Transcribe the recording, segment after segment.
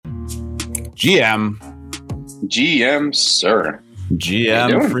GM. GM, sir.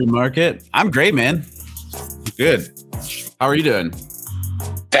 GM Free Market. I'm great, man. Good. How are you doing?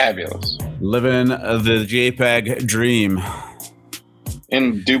 Fabulous. Living the JPEG dream.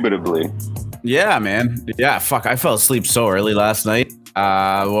 Indubitably. Yeah, man. Yeah, fuck. I fell asleep so early last night.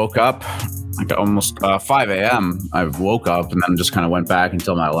 Woke up like almost 5 a.m. I woke up and then just kind of went back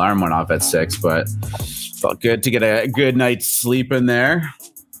until my alarm went off at 6, but felt good to get a good night's sleep in there.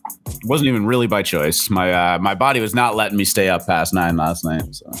 It wasn't even really by choice. My body was not letting me stay up past 9 last night,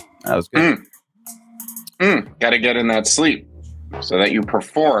 so that was good. Got to get in that sleep so that you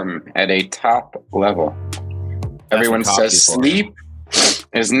perform at a top level. Everyone says sleep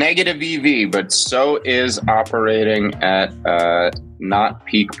is negative EV, but so is operating at not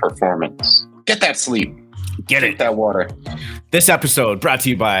peak performance. Get that sleep. Get that water. This episode brought to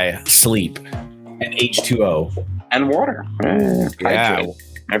you by Sleep and H2O. And water. Hydrate.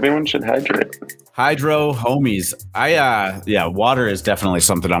 Everyone should hydrate. Hydro homies. Water is definitely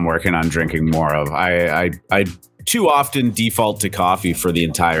something I'm working on drinking more of. I too often default to coffee for the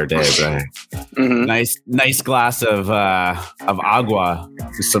entire day, but nice glass of agua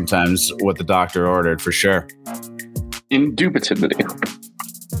is sometimes what the doctor ordered for sure. Indubitably.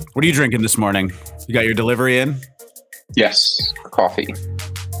 What are you drinking this morning? You got your delivery in? Yes, coffee.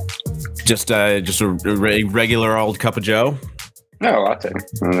 Just a regular old cup of Joe? No, latte.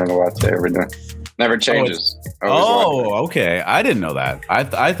 I drink a latte every day. Never changes. Okay. I didn't know that.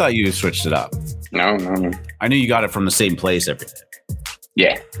 I thought you switched it up. No. I knew you got it from the same place every day.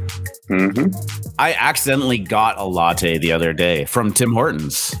 Yeah. I accidentally got a latte the other day from Tim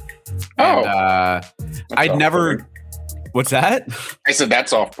Hortons. Oh. And, I'd never... What's that? I said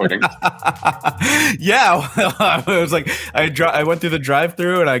that's off-putting. Yeah, I was like, I went through the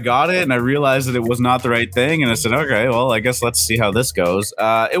drive-through and I got it, and I realized that it was not the right thing, and I said, okay, well, I guess let's see how this goes.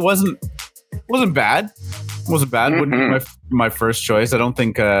 It wasn't bad. It wasn't bad. Wouldn't be my first choice. I don't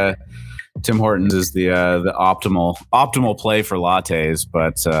think Tim Hortons is the optimal play for lattes,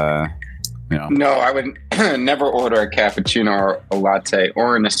 but No, I would never order a cappuccino or a latte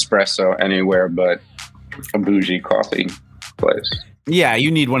or an espresso anywhere but a bougie coffee place. Yeah,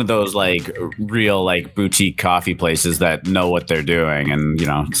 you need one of those like real like boutique coffee places that know what they're doing, and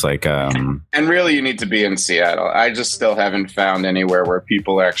it's like and really you need to be in Seattle. I just still haven't found anywhere where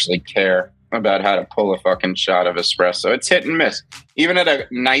people actually care about how to pull a fucking shot of espresso. It's hit and miss. Even at a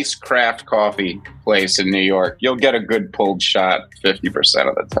nice craft coffee place in New York, you'll get a good pulled shot 50%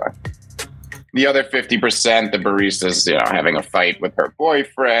 of the time. The other 50%, the barista's, having a fight with her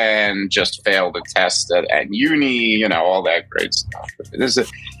boyfriend, just failed a test at uni, all that great stuff.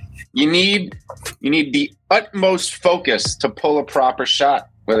 You need the utmost focus to pull a proper shot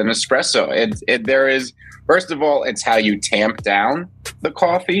with an espresso. There is, first of all, it's how you tamp down the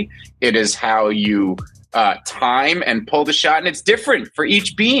coffee. It is how you time and pull the shot, and it's different for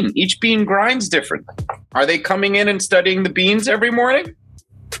each bean. Each bean grinds differently. Are they coming in and studying the beans every morning?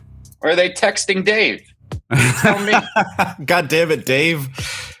 Or are they texting Dave? Tell me. God damn it, Dave.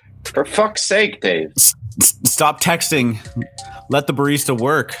 For fuck's sake, Dave. Stop texting. Let the barista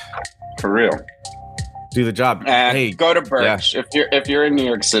work. For real. Do the job. And hey, go to Birch. Yeah. If you're in New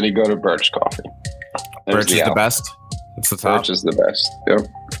York City, go to Birch Coffee. Birch is the best? It's the top? Birch is the best. Yep.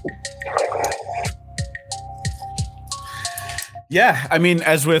 Yeah, I mean,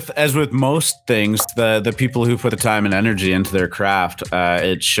 as with most things, the people who put the time and energy into their craft,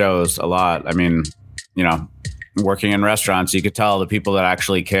 it shows a lot. I mean, working in restaurants, you could tell the people that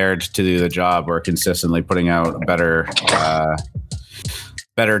actually cared to do the job were consistently putting out better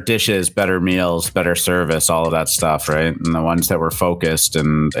dishes, better meals, better service, all of that stuff, right? And the ones that were focused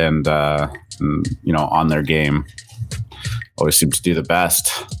and on their game always seem to do the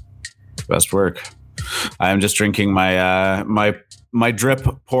best work. I am just drinking my drip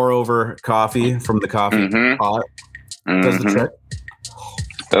pour over coffee from the coffee pot. Does the trick.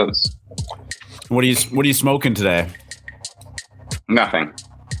 Does. What are you smoking today? Nothing.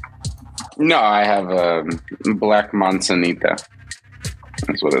 No, I have a black manzanita.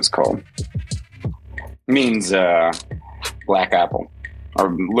 That's what it's called. Means black apple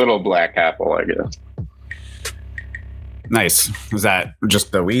or little black apple, I guess. Nice. Is that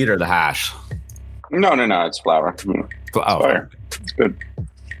just the weed or the hash? No. It's flour. Fire. It's good.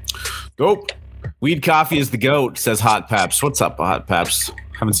 Dope. Weed coffee is the goat, says Hot Peps. What's up, Hot Peps?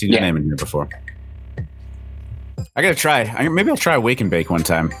 Haven't seen your name in here before. I gotta try. Maybe I'll try a Wake and Bake one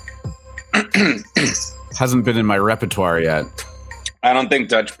time. Hasn't been in my repertoire yet. I don't think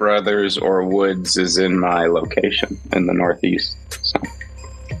Dutch Brothers or Woods is in my location in the Northeast. So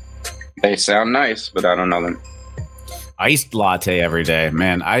they sound nice, but I don't know them. iced latte every day,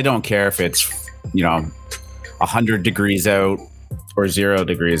 man. I don't care if it's 100 degrees out or 0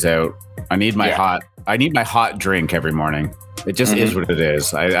 degrees out. I need my hot drink every morning. It just is what it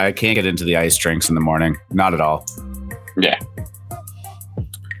is. I can't get into the iced drinks in the morning. Not at all. Yeah.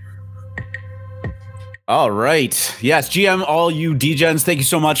 All right. Yes, GM, all you DGens, thank you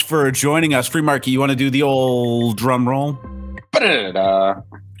so much for joining us. Free Market, you want to do the old drum roll?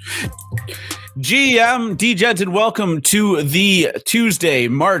 GM DGens, and welcome to the Tuesday,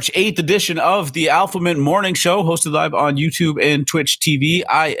 March 8th edition of the Alpha Mint Morning Show, hosted live on YouTube and Twitch TV.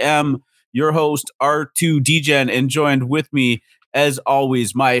 I am your host, R2DGen, and joined with me, as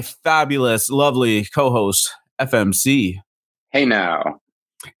always, my fabulous, lovely co-host, FMC. Hey now.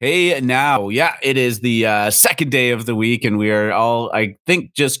 Yeah, it is the second day of the week, and we are all, I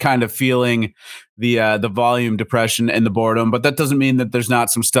think, just kind of feeling the volume depression and the boredom. But that doesn't mean that there's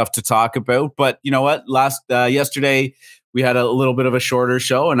not some stuff to talk about. But you know what? Yesterday we had a little bit of a shorter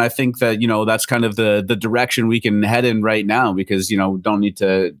show, and I think that that's kind of the direction we can head in right now, because we don't need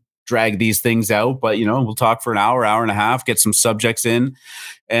to drag these things out, but we'll talk for an hour and a half, get some subjects in,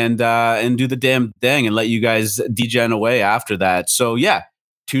 and do the damn thing, and let you guys degen away after that. So yeah.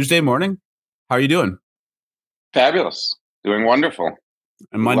 Tuesday morning, how are you doing? Fabulous, doing wonderful.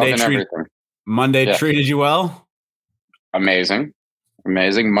 And Monday treated you well? Amazing.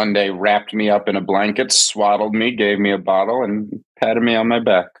 Monday wrapped me up in a blanket, swaddled me, gave me a bottle, and patted me on my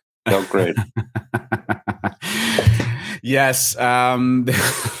back. Felt great. Yes.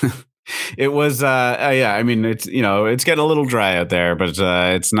 It was, I mean, it's, it's getting a little dry out there, but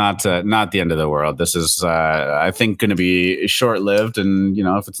it's not the end of the world. This is, I think, going to be short-lived, and,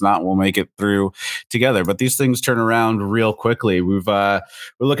 if it's not, we'll make it through together. But these things turn around real quickly. We're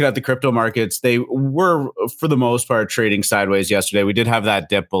looking at the crypto markets. They were, for the most part, trading sideways yesterday. We did have that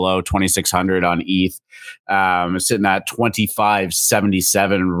dip below 2,600 on ETH. It's sitting at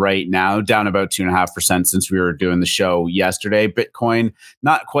 25.77 right now, down about 2.5% since we were doing the show yesterday. Bitcoin,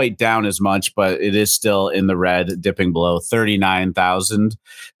 not quite down as much, but it is still in the red, dipping below 39,000.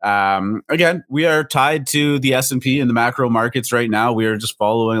 Again, we are tied to the S&P in the macro markets right now. We are just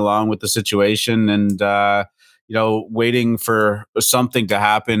following along with the situation and waiting for something to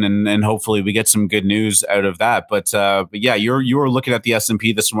happen, and hopefully we get some good news out of that. But yeah, you were looking at the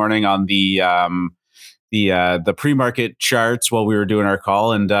S&P this morning on the pre-market charts while we were doing our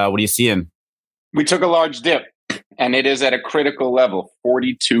call, and what are you seeing? We took a large dip, and it is at a critical level,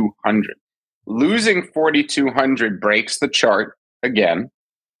 4,200. Losing 4,200 breaks the chart again.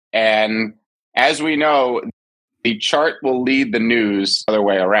 And as we know, the chart will lead the news the other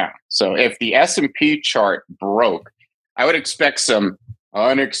way around. So if the S&P chart broke, I would expect some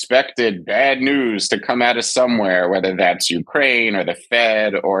unexpected bad news to come out of somewhere, whether that's Ukraine or the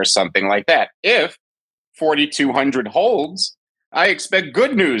Fed or something like that. If 4,200 holds, I expect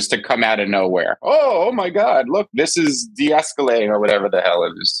good news to come out of nowhere. Oh my God, look, this is de-escalating or whatever the hell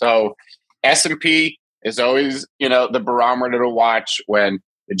it is. So S&P is always, the barometer to watch when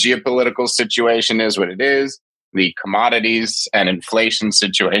the geopolitical situation is what it is. The commodities and inflation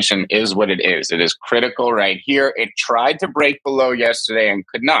situation is what it is. It is critical right here. It tried to break below yesterday and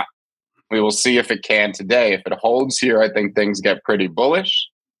could not. We will see if it can today. If it holds here, I think things get pretty bullish.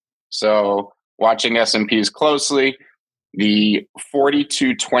 So watching S&Ps closely. The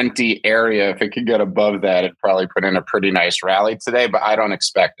 4,220 area, if it could get above that, it'd probably put in a pretty nice rally today, but I don't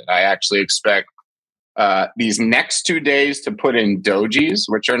expect it. I actually expect these next 2 days to put in dojis,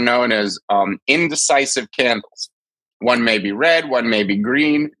 which are known as indecisive candles. One may be red, one may be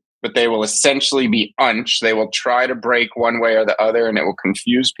green, but they will essentially be unch. They will try to break one way or the other, and it will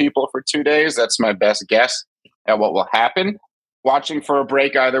confuse people for 2 days. That's my best guess at what will happen. Watching for a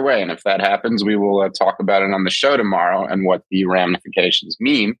break either way. And if that happens, we will talk about it on the show tomorrow and what the ramifications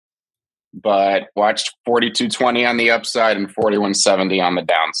mean. But watch 4,220 on the upside and 4,170 on the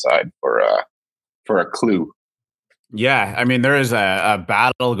downside for a clue. Yeah, I mean, there is a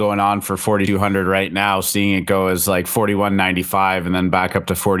battle going on for 4,200 right now, seeing it go as like 4,195 and then back up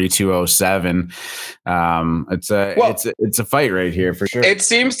to 4,207. It's a fight right here for sure. It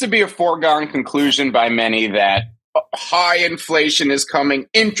seems to be a foregone conclusion by many that high inflation is coming.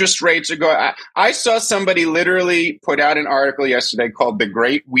 Interest rates are going. I saw somebody literally put out an article yesterday called The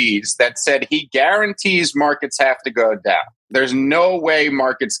Great Wheeze that said he guarantees markets have to go down. There's no way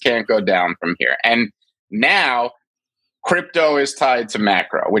markets can't go down from here. And now crypto is tied to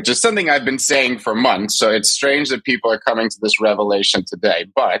macro, which is something I've been saying for months. So it's strange that people are coming to this revelation today.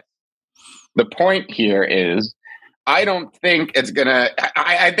 But the point here is, I don't think it's going to,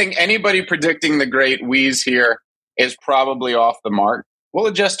 I think anybody predicting the Great Wheeze here is probably off the mark. We'll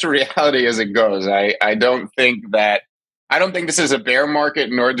adjust to reality as it goes. I don't think that I don't think this is a bear market,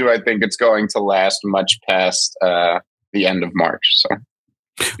 nor do I think it's going to last much past the end of March. So,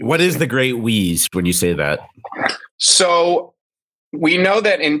 what is the great wheeze when you say that? So we know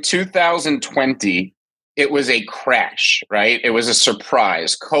that in 2020, it was a crash, right? It was a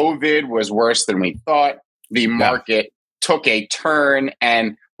surprise. COVID was worse than we thought. The market took a turn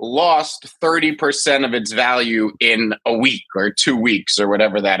and lost 30% of its value in a week or 2 weeks or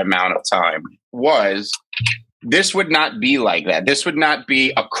whatever that amount of time was. This would not be like that. This would not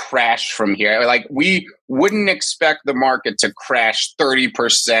be a crash from here. Like, we wouldn't expect the market to crash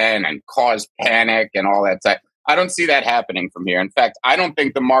 30% and cause panic and all that stuff. I don't see that happening from here. In fact, I don't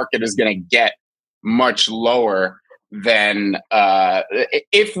think the market is going to get much lower than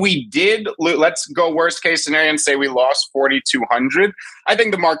if we did. Let's go worst case scenario and say we lost 4,200. I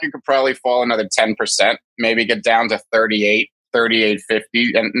think the market could probably fall another 10%, maybe get down to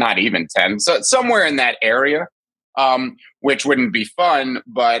 3850, and not even 10. So somewhere in that area, which wouldn't be fun.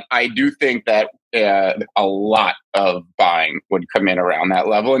 But I do think that a lot of buying would come in around that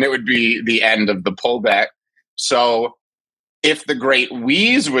level, and it would be the end of the pullback. So if the great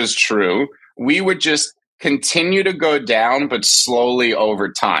wheeze was true, we would just continue to go down, but slowly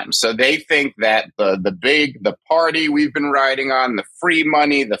over time. So they think that the party we've been riding on, the free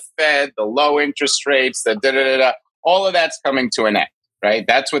money, the Fed, the low interest rates, all of that's coming to an end, right?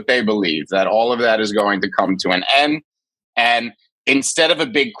 That's what they believe, that all of that is going to come to an end. And instead of a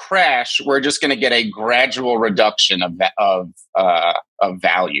big crash, we're just going to get a gradual reduction of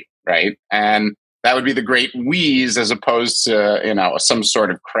value, right? And that would be the great wheeze, as opposed to, some sort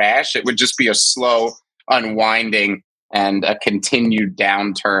of crash. It would just be a slow unwinding and a continued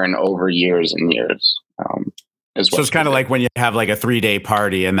downturn over years and years. So it's kind of like when you have like a 3-day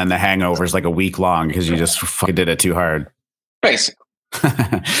party and then the hangover is like a week long because you just fucking did it too hard. Basically.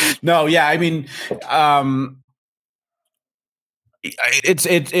 No, yeah. I mean, I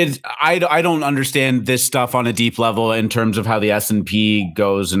don't understand this stuff on a deep level in terms of how the S&P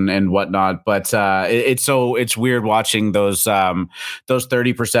goes and whatnot, but it's weird watching those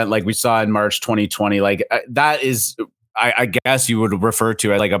 30% like we saw in March 2020. Like that is, I guess you would refer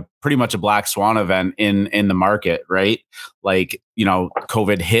to as like a pretty much a black swan event in the market, right? Like,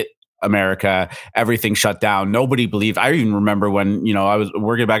 COVID hit America, everything shut down. Nobody believed. I even remember when, I was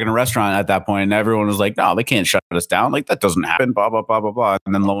working back in a restaurant at that point and everyone was like, no, they can't shut us down. Like, that doesn't happen, blah, blah, blah, blah, blah.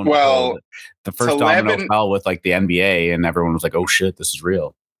 And then lo and behold, the first domino fell with like the NBA and everyone was like, oh shit, this is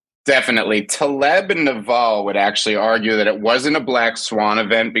real. Definitely. Taleb and Naval would actually argue that it wasn't a black swan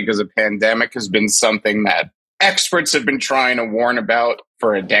event because a pandemic has been something that experts have been trying to warn about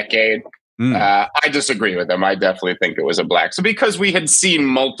for a decade. I disagree with them. I definitely think it was a black. So because we had seen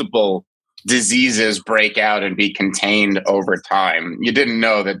multiple diseases break out and be contained over time, you didn't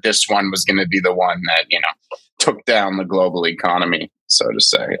know that this one was going to be the one that, took down the global economy, so to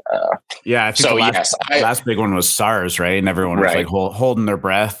say. I think the last big one was SARS, right? And everyone was like holding their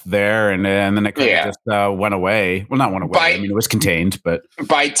breath there, and then it kind of just went away. Well, not went away. It was contained, but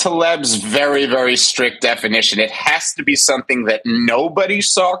by Taleb's very, very strict definition, it has to be something that nobody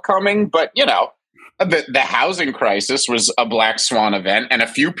saw coming. But the housing crisis was a black swan event, and a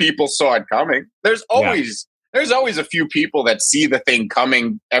few people saw it coming. There's always a few people that see the thing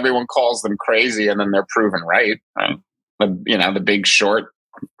coming. Everyone calls them crazy, and then they're proven right. The Big Short,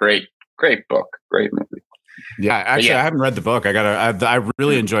 great book, great movie. Yeah, actually, I haven't read the book. I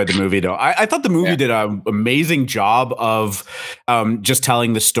really enjoyed the movie, though. I thought the movie did an amazing job of just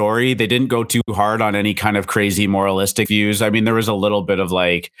telling the story. They didn't go too hard on any kind of crazy moralistic views. I mean, there was a little bit of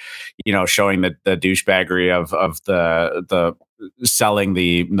like, showing the douchebaggery of the selling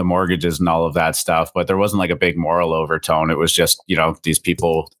the mortgages and all of that stuff, but there wasn't like a big moral overtone. It was just, these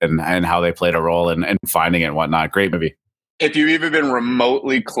people and how they played a role in finding it and whatnot. Great movie. If you've even been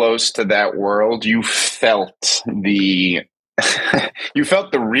remotely close to that world, you felt the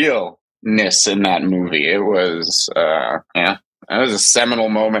realness in that movie. It was it was a seminal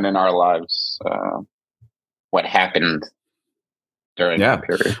moment in our lives. What happened during that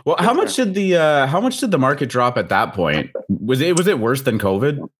period? Well, how much did the market drop at that point? Was it worse than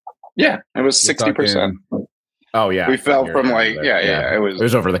COVID? Yeah, it was 60%. Oh yeah, we fell from like it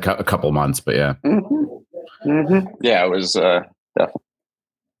was over a couple months, but yeah. Mm-hmm. Mm-hmm. Yeah, it was definitely.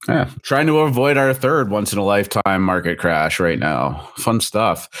 Yeah, trying to avoid our third once in a lifetime market crash right now. Fun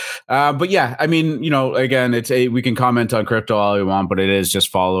stuff. But yeah, I mean, again, we can comment on crypto all we want, but it is just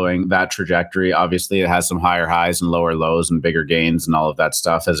following that trajectory. Obviously, it has some higher highs and lower lows and bigger gains and all of that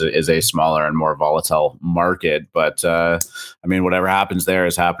stuff as it is a smaller and more volatile market. But I mean, whatever happens there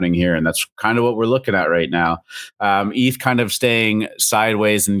is happening here, and that's kind of what we're looking at right now. ETH kind of staying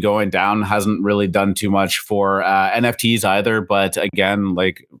sideways and going down hasn't really done too much for NFTs either. But again,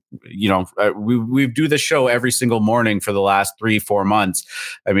 like, we do the show every single morning for the last 3-4 months.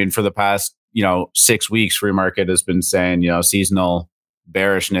 I mean, for the past 6 weeks, free market has been saying seasonal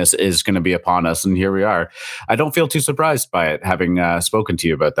bearishness is going to be upon us, and here we are. I don't feel too surprised by it, having spoken to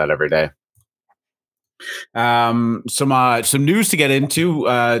you about that every day. Some news to get into.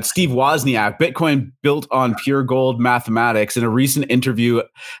 Steve Wozniak, Bitcoin built on pure gold mathematics. In a recent interview,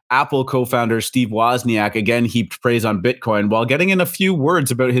 Apple co-founder Steve Wozniak again heaped praise on Bitcoin while getting in a few words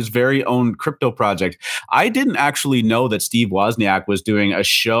about his very own crypto project. I didn't actually know that Steve Wozniak was doing a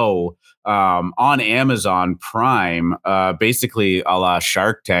show on Amazon Prime, basically a la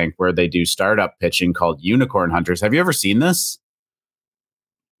Shark Tank, where they do startup pitching called Unicorn Hunters. Have you ever seen this?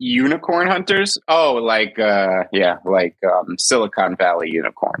 Unicorn hunters? Oh, like Silicon Valley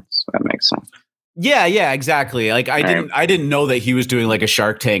unicorns. That makes sense. Yeah, exactly. Like I didn't know that he was doing like a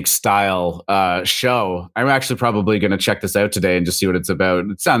Shark Tank style show. I'm actually probably going to check this out today and just see what it's about.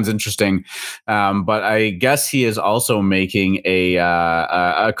 It sounds interesting, but I guess he is also making a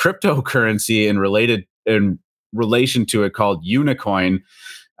cryptocurrency in relation to it called Unicoin.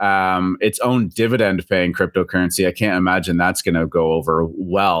 Its own dividend paying cryptocurrency. I can't imagine that's going to go over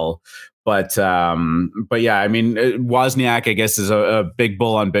well. But yeah, I mean, Wozniak, I guess, is a big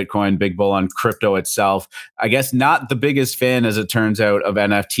bull on Bitcoin, big bull on crypto itself. I guess not the biggest fan, as it turns out, of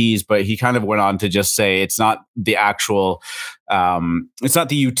NFTs, but he kind of went on to just say it's not the actual, it's not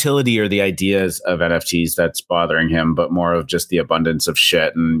the utility or the ideas of NFTs that's bothering him, but more of just the abundance of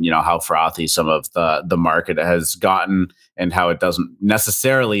shit and how frothy some of the market has gotten and how it doesn't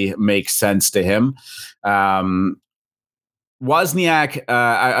necessarily make sense to him. Wozniak,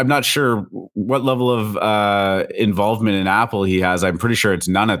 I'm not sure what level of involvement in Apple he has. I'm pretty sure it's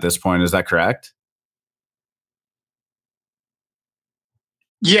none at this point. Is that correct?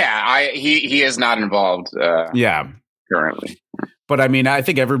 Yeah, he is not involved. Yeah, currently. But I mean, I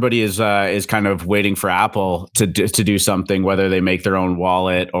think everybody is kind of waiting for Apple to do something, whether they make their own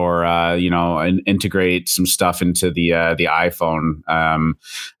wallet or integrate some stuff into the iPhone. I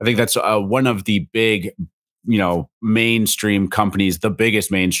think that's one of the big mainstream companies, the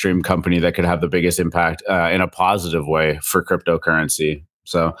biggest mainstream company that could have the biggest impact in a positive way for cryptocurrency.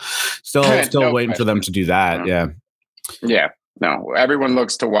 So still waiting for them to do that. Yeah. No, everyone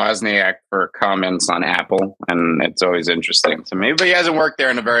looks to Wozniak for comments on Apple, and it's always interesting to me. But he hasn't worked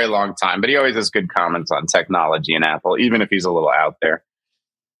there in a very long time, but he always has good comments on technology and Apple, even if he's a little out there.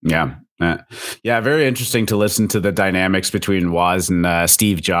 Yeah, very interesting to listen to the dynamics between Woz and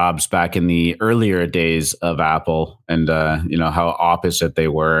Steve Jobs back in the earlier days of Apple, and how opposite they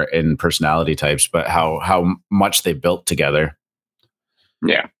were in personality types, but how much they built together.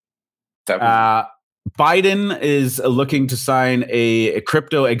 Yeah, definitely. Biden is looking to sign a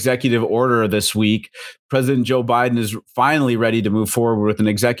crypto executive order this week. President Joe Biden is finally ready to move forward with an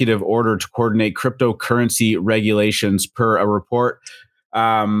executive order to coordinate cryptocurrency regulations, per a report.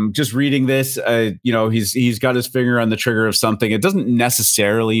 Just reading this, he's got his finger on the trigger of something. It doesn't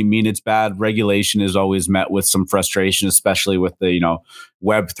necessarily mean it's bad. Regulation is always met with some frustration, especially with the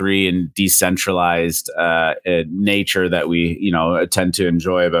Web3 and decentralized nature that we tend to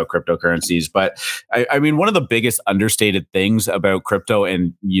enjoy about cryptocurrencies. But I mean, one of the biggest understated things about crypto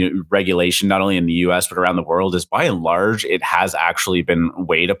and regulation, not only in the U.S. but around the world, is by and large it has actually been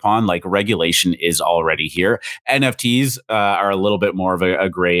weighed upon. Like, regulation is already here. NFTs are a little bit more of a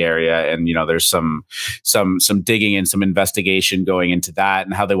gray area, and there's some digging and some investigation going into that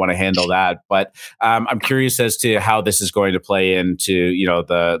and how they want to handle that. But I'm curious as to how this is going to play into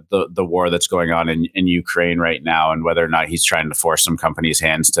the war that's going on in Ukraine right now, and whether or not he's trying to force some companies'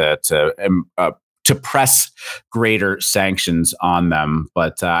 hands to press greater sanctions on them.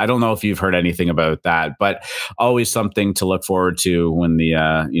 But I don't know if you've heard anything about that, but always something to look forward to when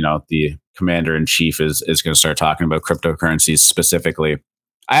the commander in chief is going to start talking about cryptocurrencies specifically.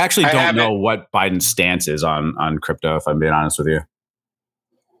 I actually don't know what Biden's stance is on crypto, if I'm being honest with you.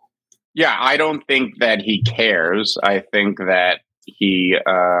 Yeah, I don't think that he cares. I think that he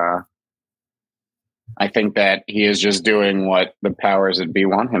is just doing what the powers that be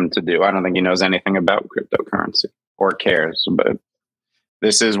want him to do. I don't think he knows anything about cryptocurrency or cares. But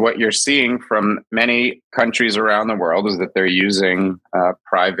this is what you're seeing from many countries around the world, is that they're using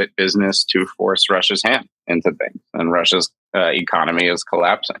private business to force Russia's hand into things, and Russia's economy is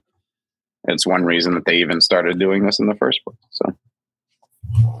collapsing. It's one reason that they even started doing this in the first place. So.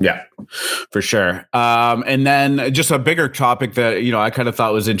 Yeah, for sure. And then just a bigger topic that, I kind of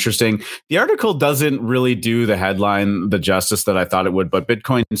thought was interesting. The article doesn't really do the headline the justice that I thought it would, but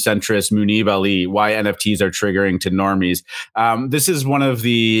Bitcoin centrist Munib Ali, why NFTs are triggering to normies. This is one of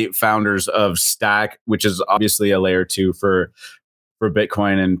the founders of Stack, which is obviously a layer 2 for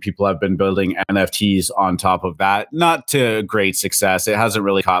Bitcoin, and people have been building NFTs on top of that. Not to great success. It hasn't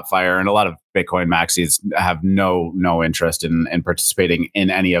really caught fire, and a lot of Bitcoin maxis have no interest in participating in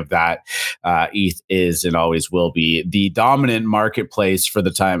any of that. ETH is and always will be the dominant marketplace for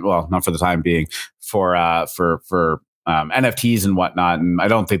the time. Well, not for the time being, for NFTs and whatnot. And I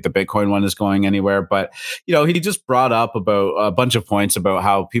don't think the Bitcoin one is going anywhere, but he just brought up about a bunch of points about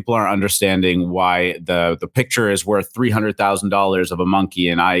how people aren't understanding why the picture is worth $300,000 of a monkey.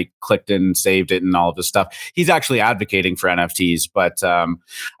 And I clicked and saved it and all of this stuff. He's actually advocating for NFTs, but I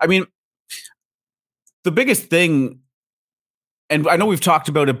mean, the biggest thing, and I know we've talked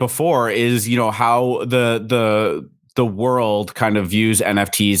about it before, is how the world kind of views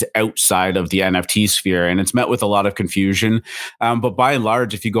NFTs outside of the NFT sphere, and it's met with a lot of confusion. But by and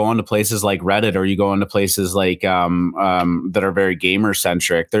large, if you go onto places like Reddit, or you go into places like that are very gamer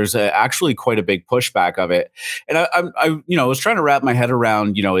centric, there's actually quite a big pushback of it. And I was trying to wrap my head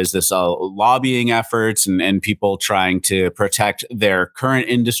around, is this lobbying efforts and people trying to protect their current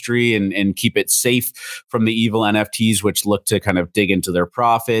industry and keep it safe from the evil NFTs, which look to kind of dig into their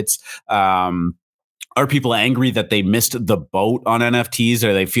profits. Are people angry that they missed the boat on NFTs,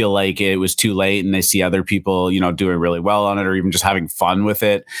 or they feel like it was too late and they see other people, doing really well on it, or even just having fun with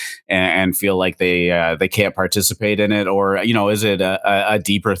it and feel like they can't participate in it? Or, is it a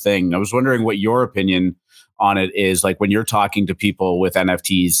deeper thing? I was wondering what your opinion on it is, like when you're talking to people with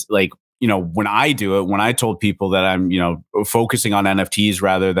NFTs, like, when I do it, when I told people that I'm, focusing on NFTs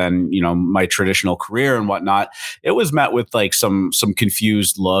rather than, my traditional career and whatnot, it was met with like some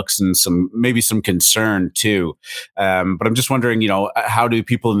confused looks and maybe some concern too. But I'm just wondering, how do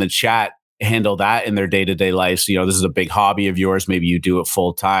people in the chat handle that in their day-to-day life? So, this is a big hobby of yours. Maybe you do it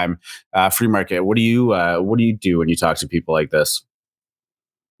full time. Free market. What do you do when you talk to people like this?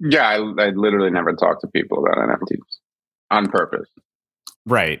 Yeah, I literally never talk to people about NFTs on purpose.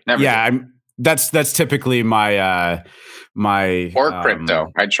 Right. Never. Yeah. That's typically my or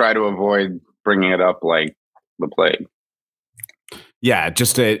crypto. I try to avoid bringing it up like the plague. Yeah,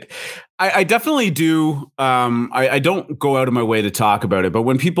 I definitely do. I don't go out of my way to talk about it, but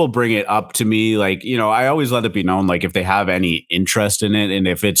when people bring it up to me, like, I always let it be known, like, if they have any interest in it, and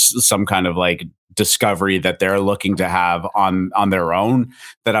if it's some kind of like discovery that they're looking to have on their own,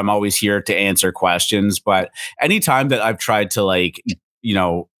 that I'm always here to answer questions. But anytime that I've tried to like,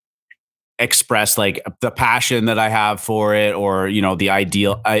 express like the passion that I have for it, or the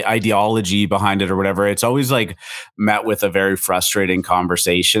ideology behind it or whatever, it's always like met with a very frustrating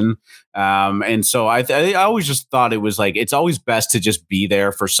conversation. And so I always just thought it was like, it's always best to just be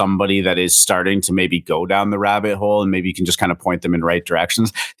there for somebody that is starting to maybe go down the rabbit hole, and maybe you can just kind of point them in right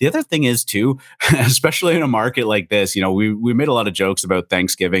directions. The other thing is too, especially in a market like this, we made a lot of jokes about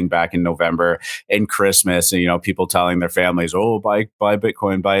Thanksgiving back in November and Christmas, and people telling their families, oh, buy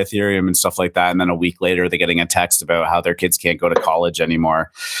Bitcoin, buy Ethereum and stuff like that. And then a week later, they're getting a text about how their kids can't go to college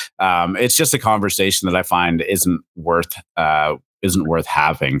anymore. It's just a conversation that I find isn't worth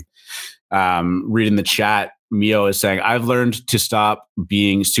having. Reading the chat, Mio is saying, I've learned to stop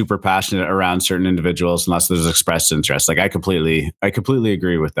being super passionate around certain individuals unless there's expressed interest. Like I completely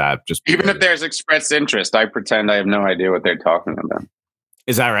agree with that. Just even if there's expressed interest, I pretend I have no idea what they're talking about.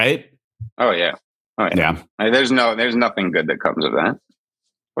 Is that right? Oh yeah. There's nothing good that comes of that.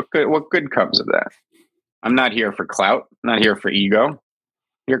 What good comes of that? I'm not here for clout. I'm not here for ego. I'm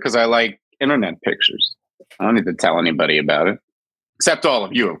here because I like internet pictures. I don't need to tell anybody about it. Except all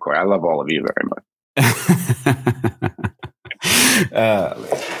of you, of course. I love all of you very much.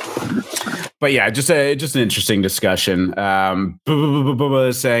 But yeah, just an interesting discussion.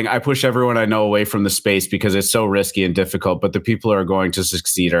 Saying, I push everyone I know away from the space because it's so risky and difficult, but the people who are going to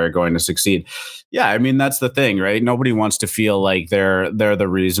succeed are going to succeed. Yeah, I mean, that's the thing, right? Nobody wants to feel like they're the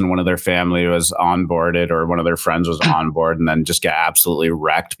reason one of their family was onboarded or one of their friends was on board and then just get absolutely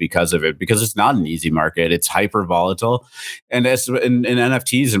wrecked because of it, because it's not an easy market. It's hyper volatile. And as in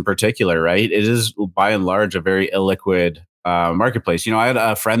NFTs in particular, right? It is by and large a very illiquid marketplace. I had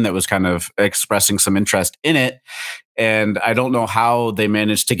a friend that was kind of expressing some interest in it, and I don't know how they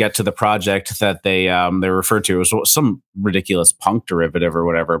managed to get to the project that they referred to. It was some ridiculous punk derivative or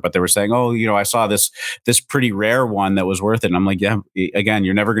whatever, but they were saying, "Oh, I saw this pretty rare one that was worth it." And I'm like, "Yeah, again,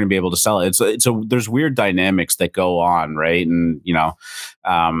 you're never going to be able to sell it." There's weird dynamics that go on, right? And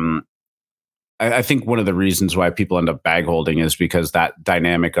I think one of the reasons why people end up bag holding is because that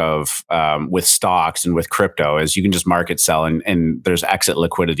dynamic of with stocks and with crypto is you can just market sell and there's exit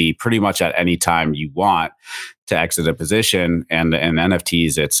liquidity pretty much at any time you want to exit a position. And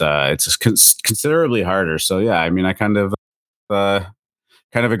NFTs, it's considerably harder. So yeah, I mean, I kind of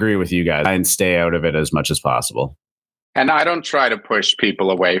agree with you guys and stay out of it as much as possible. And I don't try to push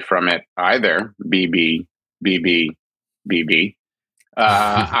people away from it either. BB.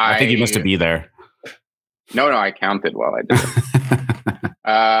 I think you must have been there. No, I counted while I did it.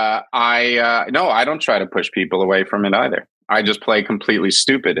 No, I don't try to push people away from it either. I just play completely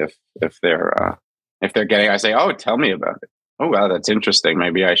stupid if they're getting. I say, "Oh, tell me about it." "Oh, wow, that's interesting.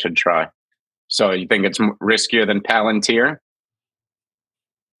 Maybe I should try." So you think it's riskier than Palantir?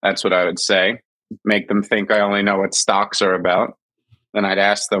 That's what I would say. Make them think I only know what stocks are about. Then I'd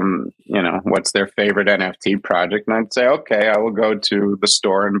ask them, what's their favorite NFT project, and I'd say, "Okay, I will go to the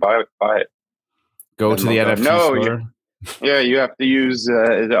store and buy it." Go to the NFT store? Yeah, you have to use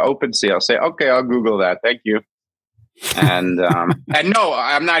the OpenSea. I'll say, "Okay, I'll Google that. Thank you." And and no,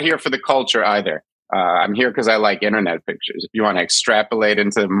 I'm not here for the culture either. I'm here because I like internet pictures. If you want to extrapolate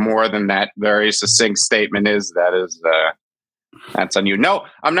into more than that very succinct statement that's on you. No,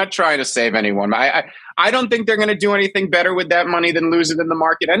 I'm not trying to save anyone. I don't think they're going to do anything better with that money than lose it in the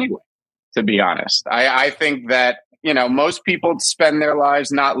market anyway, to be honest. I think that, most people spend their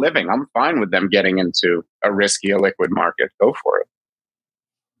lives not living. I'm fine with them getting into a risky, illiquid market. Go for it.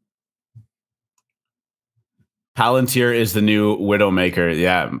 Palantir is the new Widowmaker.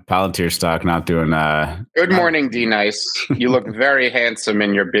 Yeah, Palantir stock not doing... Good morning, D Nice. You look very handsome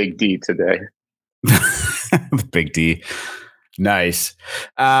in your big D today. The big D. Nice.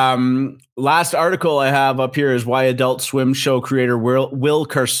 Last article I have up here is why Adult Swim show creator Will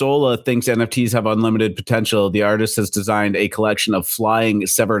Carsola thinks NFTs have unlimited potential. The artist has designed a collection of flying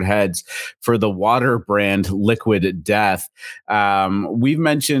severed heads for the water brand Liquid Death. We've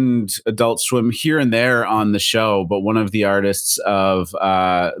mentioned Adult Swim here and there on the show, but one of the artists of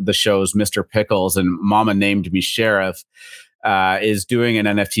the show's Mr. Pickles and Mama Named Me Sheriff is doing an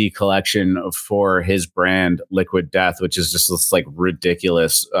NFT collection for his brand Liquid Death, which is just this like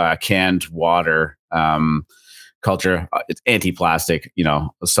ridiculous canned water culture. It's anti-plastic,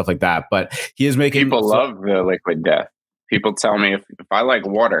 stuff like that. But he is making people love the Liquid Death. People tell me if I like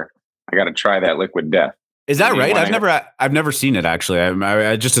water, I got to try that Liquid Death. Is that right? I've never seen it actually.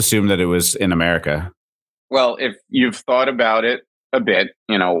 I just assumed that it was in America. Well, if you've thought about it a bit,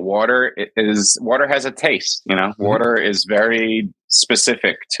 water has a taste. Water is very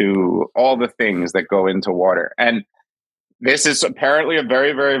specific to all the things that go into water, and this is apparently a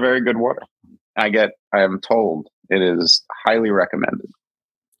very, very, very good water. I am told it is highly recommended.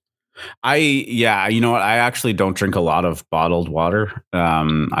 You know what? I actually don't drink a lot of bottled water.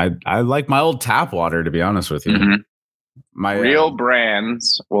 I like my old tap water, to be honest with you. Mm-hmm. My real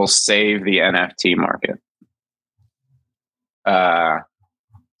brands will save the NFT market.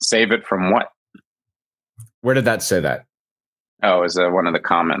 Save it from what? Where did that say that? Oh, is that one of the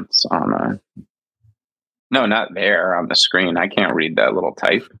comments on no, not there on the screen. I can't read that little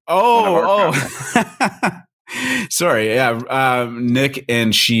type. Oh. Sorry. Yeah. Nick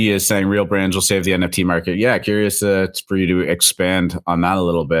and she is saying real brands will save the NFT market. Yeah. Curious for you to expand on that a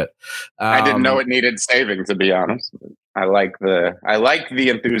little bit. I didn't know it needed saving, to be honest. I like the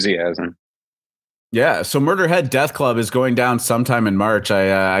enthusiasm. Yeah, so Murderhead Death Club is going down sometime in March.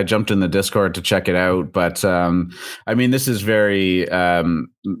 I jumped in the Discord to check it out, but I mean, this is very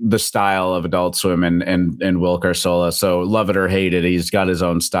the style of Adult Swim and Will Carsola. So love it or hate it, he's got his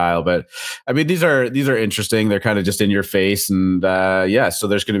own style. But I mean, these are interesting. They're kind of just in your face, and so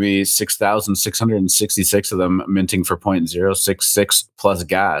there's going to be 6,666 of them minting for 0.066 plus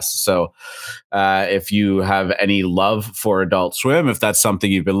gas. So if you have any love for Adult Swim, if that's something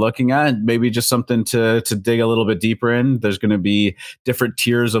you've been looking at, maybe just something to dig a little bit deeper in. There's going to be different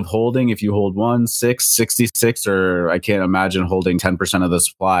tiers of holding. If you hold 1, 6, 66, or I can't imagine holding 10% of the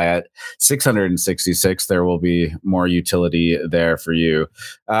supply at 666, there will be more utility there for you.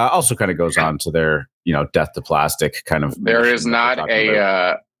 Also kind of goes on to their, death to plastic kind of. There is not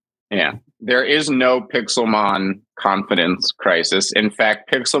there is no Pixelmon confidence crisis. In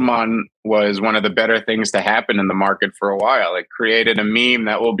fact, Pixelmon was one of the better things to happen in the market for a while. It created a meme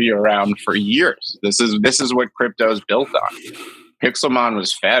that will be around for years. This is what crypto is built on. Pixelmon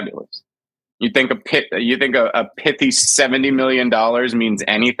was fabulous. You think a pithy $70 million means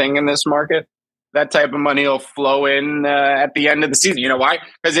anything in this market? That type of money will flow in at the end of the season. You know why?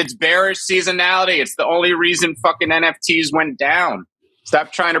 Because it's bearish seasonality. It's the only reason fucking NFTs went down.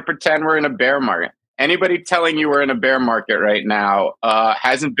 Stop trying to pretend we're in a bear market. Anybody telling you we're in a bear market right now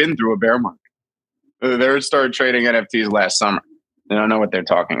hasn't been through a bear market. They started trading NFTs last summer. They don't know what they're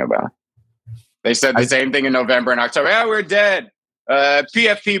talking about. They said the same thing in November and October. Yeah, we're dead.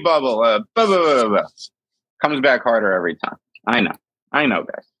 PFP bubble. Blah, blah, blah, blah. Comes back harder every time. I know,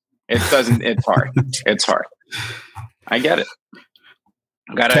 guys. It's hard. It's hard. I get it.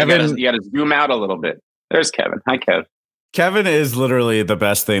 You gotta zoom out a little bit. There's Kevin. Hi, Kev. Kevin is literally the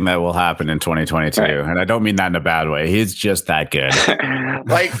best thing that will happen in 2022. Right. And I don't mean that in a bad way. He's just that good.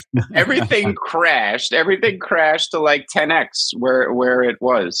 Like everything crashed to like 10x where it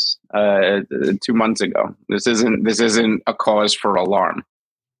was 2 months ago. This isn't a cause for alarm.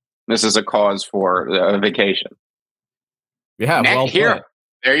 This is a cause for a vacation. Yeah,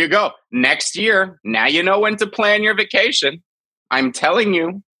 there you go. Next year, now you know when to plan your vacation. I'm telling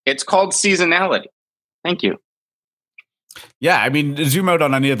you, it's called seasonality. Thank you. Yeah, I mean, zoom out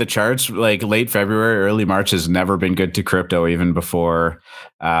on any of the charts. Like late February, early March has never been good to crypto, even before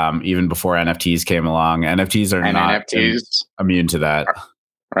NFTs came along. NFTs are not immune to that.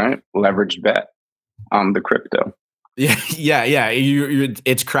 Right, leveraged bet on the crypto. Yeah.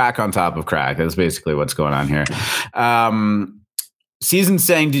 It's crack on top of crack. That's basically what's going on here. Season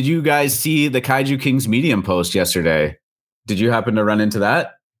saying, did you guys see the Kaiju Kings Medium post yesterday? Did you happen to run into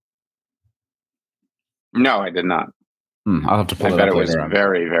that? No, I did not. I'll have to pull it up. I bet it was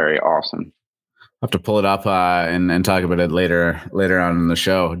very, very awesome. I'll have to pull it up and talk about it later on in the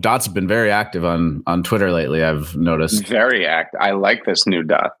show. Dots have been very active on Twitter lately, I've noticed. Very active. I like this new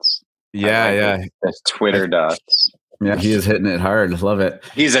Dots. Yeah. This Twitter Dots. Yeah, he is hitting it hard. Love it.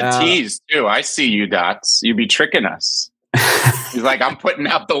 He's a tease, too. I see you, Dots. You be tricking us. He's like, I'm putting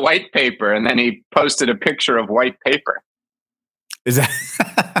out the white paper. And then he posted a picture of white paper. Is that?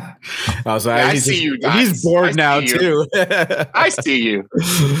 I see you. Dots. He's bored now too. I see you.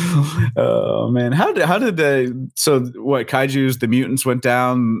 Oh man, how did Kaiju's the mutants went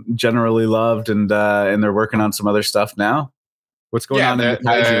down, generally loved, and they're working on some other stuff now. What's going on in the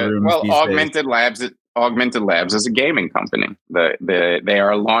Kaiju room? Well, Augmented Labs is a gaming company. They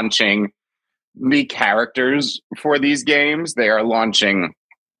are launching the characters for these games. They are launching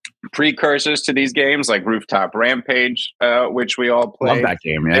precursors to these games like Rooftop Rampage, which we all play. Love that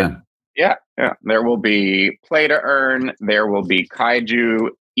game, yeah. Yeah. There will be Play to Earn. There will be Kaiju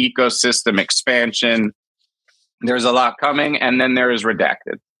ecosystem expansion. There's a lot coming, and then there is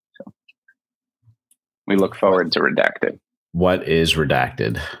Redacted. So we look forward to Redacted. What is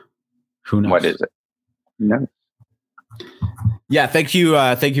Redacted? Who knows? What is it? No. Yeah, thank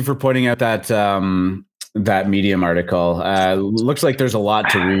you for pointing out that Medium article. Looks like there's a lot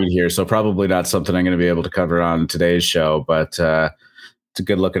to read here, so probably not something I'm going to be able to cover on today's show, but it's a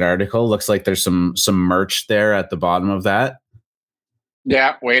good looking article. Looks like there's some merch there at the bottom of that.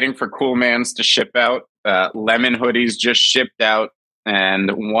 Yeah, waiting for Cool Mans to ship out. Lemon hoodies just shipped out,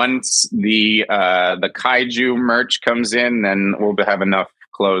 and once the Kaiju merch comes in, then we'll have enough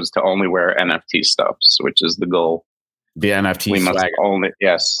clothes to only wear NFT stuffs, which is the goal. The NFT we must own it.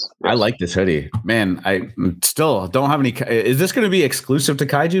 Yes. I like this hoodie, man. I still don't have any. Is this going to be exclusive to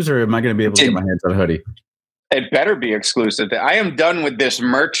Kaiju's, or am I going to be able to get my hands on a hoodie? It better be exclusive. I am done with this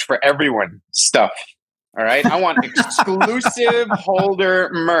merch for everyone stuff. All right, I want exclusive holder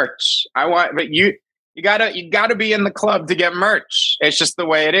merch. But you gotta be in the club to get merch. It's just the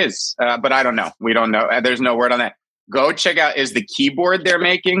way it is. But I don't know. We don't know. There's no word on that. Go check out. Is the keyboard they're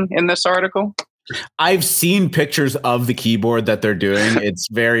making in this article? I've seen pictures of the keyboard that they're doing. It's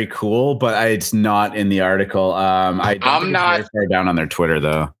very cool, but it's not in the article. I'm not very far down on their Twitter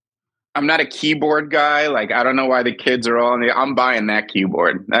though. I'm not a keyboard guy. Like, I don't know why the kids are all I'm buying that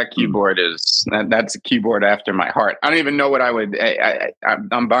keyboard. That keyboard that's a keyboard after my heart. I don't even know what I would.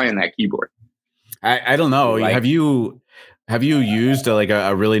 I'm buying that keyboard. I don't know. Have you used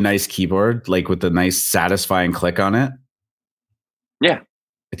a really nice keyboard, like with the nice satisfying click on it? Yeah.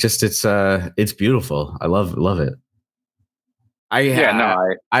 It's beautiful. I love it.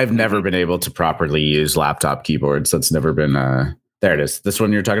 I've never been able to properly use laptop keyboards. That's never been. There it is. This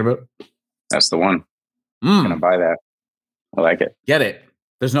one you're talking about? That's the one. I'm gonna buy that. I like it. Get it.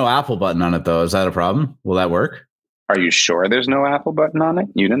 There's no Apple button on it though. Is that a problem? Will that work? Are you sure there's no Apple button on it?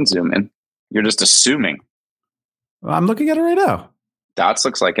 You didn't zoom in. You're just assuming. Well, I'm looking at it right now. Dots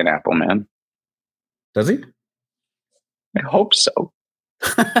looks like an apple, man. Does he? I hope so.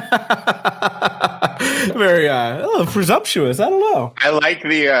 Very presumptuous. I don't know. I like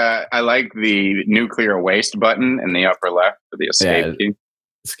the nuclear waste button in the upper left for the escape key.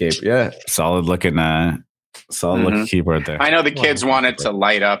 Escape, yeah. Solid looking keyboard there. I know the kids want it to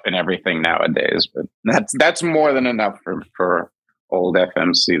light up and everything nowadays, but that's more than enough for old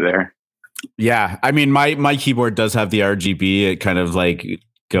FMC there. Yeah, I mean my keyboard does have the RGB. It kind of like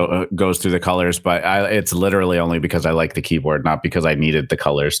goes through the colors, but it's literally only because I like the keyboard, not because I needed the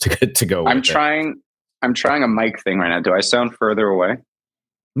colors to go. I'm trying a mic thing right now. Do I sound further away?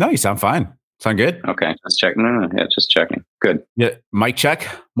 No, you sound fine. Sound good? Okay, just checking. No, yeah, just checking. Good. Yeah, mic check.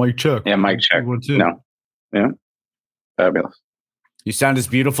 Mic check. Yeah, mic check. No. Yeah. Fabulous. You sound as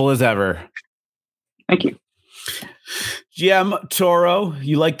beautiful as ever. Thank you. GM Toro,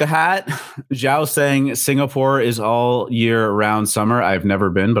 you like the hat? Zhao saying Singapore is all year round summer. I've never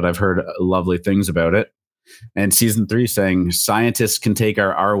been, but I've heard lovely things about it. And Season 3 saying scientists can take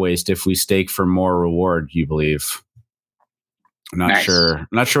our R waste if we stake for more reward, you believe. I'm not sure. I'm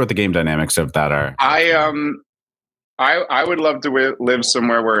not sure what the game dynamics of that are. I would love to live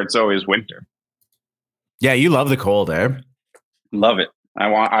somewhere where it's always winter. Yeah, you love the cold, eh? Love it.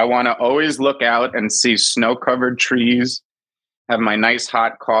 I want to always look out and see snow-covered trees, have my nice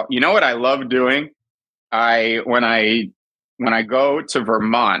hot coffee. You know what I love doing? When I go to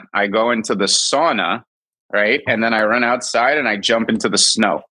Vermont, I go into the sauna, right? And then I run outside and I jump into the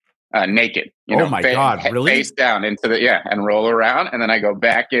snow naked. God, really? Face down into and roll around. And then I go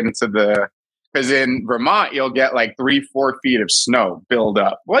back into because in Vermont, you'll get like 3-4 feet of snow build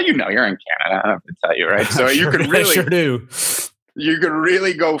up. Well, you're in Canada, I don't have to tell you, right? So you can really, I sure do. You can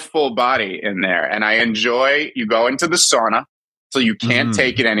really go full body in there. And I enjoy, you go into the sauna, so you can't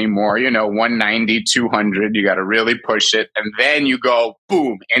take it anymore. 190, 200, you got to really push it. And then you go,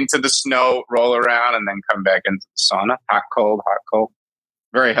 boom, into the snow, roll around, and then come back into the sauna. Hot, cold, hot, cold.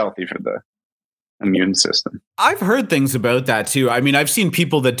 Very healthy for the immune system. I've heard things about that too. I mean, I've seen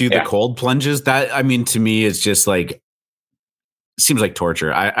people that do the cold plunges. That, I mean, to me, it's just like, seems like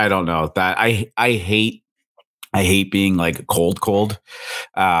torture. I don't know that I hate being like cold.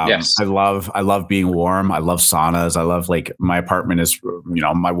 Yes. I love being warm. I love saunas. I love like my apartment is,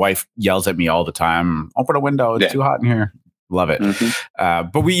 my wife yells at me all the time. Open a window. It's too hot in here. Love it.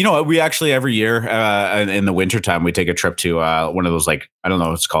 But we actually every year in the wintertime, we take a trip to one of those, like, I don't know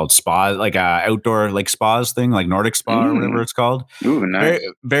what it's called, spa, like outdoor like spas thing, like Nordic spa or whatever it's called. Ooh, nice.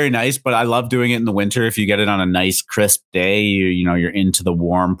 Very, very nice. But I love doing it in the winter. If you get it on a nice crisp day, you're into the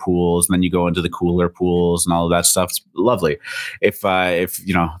warm pools, and then you go into the cooler pools and all of that stuff. It's lovely. If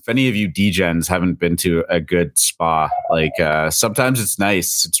any of you degens haven't been to a good spa, like sometimes it's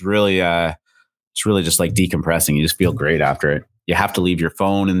nice. It's really just like decompressing. You just feel great after it. You have to leave your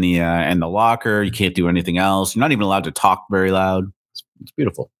phone in the locker. You can't do anything else. You're not even allowed to talk very loud. It's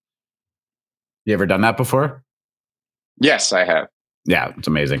beautiful. You ever done that before? Yes, I have. Yeah, it's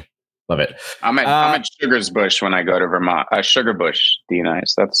amazing. Love it. I'm at Sugar's Bush when I go to Vermont. Sugar Bush,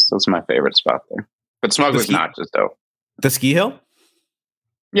 D-Nice. That's my favorite spot there. But Smuggler's Notch is dope. The ski hill?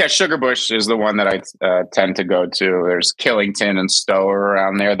 Yeah, Sugar Bush is the one that I tend to go to. There's Killington and Stowe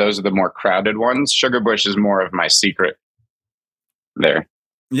around there. Those are the more crowded ones. Sugar Bush is more of my secret there.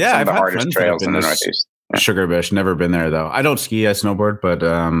 Yeah, Some of the hardest trails in the Northeast. Yeah. Sugar Bush, never been there though. I don't ski, I snowboard, but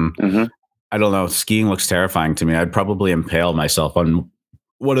I don't know. Skiing looks terrifying to me. I'd probably impale myself on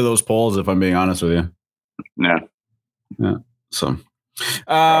one of those poles if I'm being honest with you. Yeah. So,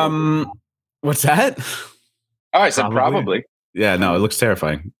 what's that? Oh, I said probably. Yeah, no, it looks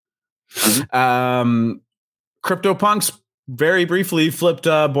terrifying. CryptoPunks very briefly flipped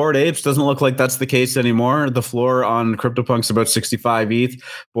Bored Apes. Doesn't look like that's the case anymore. The floor on CryptoPunks about 65 ETH.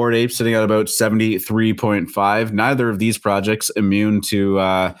 Bored Apes sitting at about 73.5. Neither of these projects immune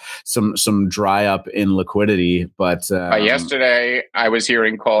to some dry up in liquidity. But yesterday, I was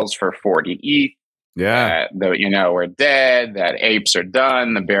hearing calls for 40 ETH. Yeah, we're dead. That apes are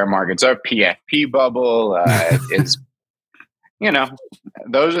done. The bear market's up. PFP bubble is.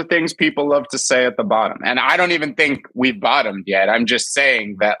 Those are things people love to say at the bottom. And I don't even think we've bottomed yet. I'm just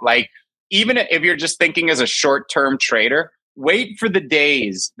saying that, like, even if you're just thinking as a short-term trader, wait for the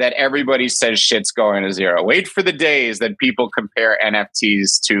days that everybody says shit's going to zero. Wait for the days that people compare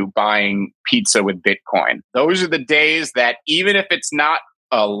NFTs to buying pizza with Bitcoin. Those are the days that, even if it's not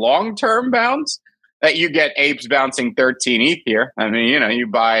a long-term bounce, that you get apes bouncing 13 ETH here. I mean, you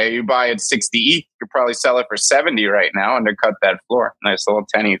buy at 60 ETH, you could probably sell it for 70 right now, undercut that floor. Nice little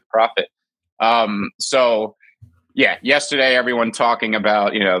 10 ETH profit. So yeah, yesterday everyone talking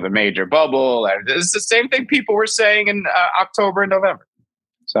about the major bubble. It's the same thing people were saying in October and November.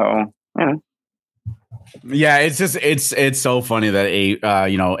 So yeah, it's so funny that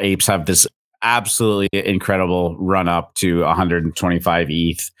apes have this absolutely incredible run up to 125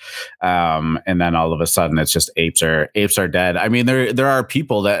 ETH, and then all of a sudden it's just apes are dead. I mean, there are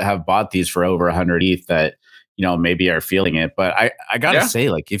people that have bought these for over 100 ETH that maybe are feeling it, but I gotta say,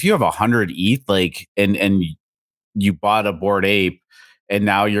 like, if you have 100 ETH, like, and you bought a Bored Ape and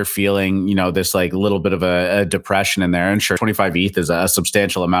now you're feeling, this like little bit of a depression in there. And sure, 25 ETH is a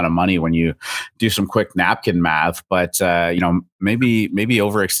substantial amount of money when you do some quick napkin math, but maybe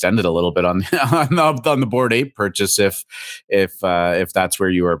overextended a little bit on the Bored Ape purchase if that's where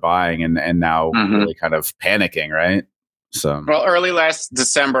you were buying and now really kind of panicking, right? So, well, early last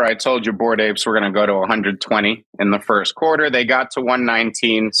December, I told you Bored Apes were going to go to 120 in the first quarter. They got to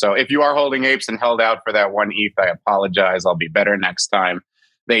 119. So if you are holding apes and held out for that 1 ETH, I apologize. I'll be better next time.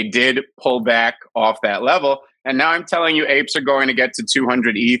 They did pull back off that level. And now I'm telling you, apes are going to get to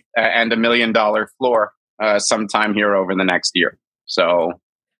 200 ETH and $1 million floor sometime here over the next year. So,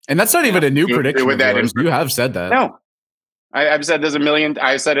 and that's not even a new prediction. You have said that. No. I've said there's 1 million.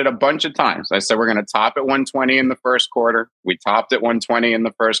 I said it a bunch of times. I said we're going to top at 120 in the first quarter. We topped at 120 in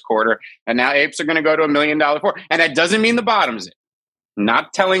the first quarter. And now apes are going to go to $1 million floor. And that doesn't mean the bottom's in. I'm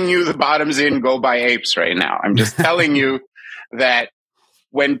not telling you the bottom's in, go buy apes right now. I'm just telling you that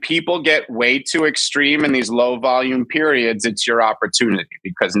when people get way too extreme in these low volume periods, it's your opportunity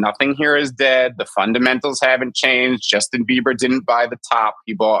because nothing here is dead. The fundamentals haven't changed. Justin Bieber didn't buy the top.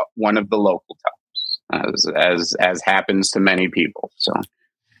 He bought one of the local tops. As happens to many people. So,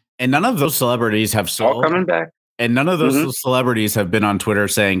 and none of those celebrities have sold. All coming back. And none of those celebrities have been on Twitter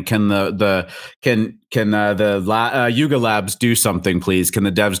saying, "Can the Yuga Labs do something, please? Can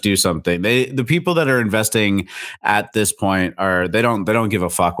the devs do something?" The people that are investing at this point they don't give a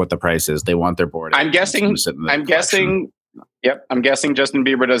fuck what the price is. They want their board. I'm guessing. Yep, I'm guessing Justin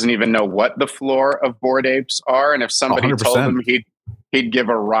Bieber doesn't even know what the floor of Bored Apes are, and if somebody 100%. told him, he'd give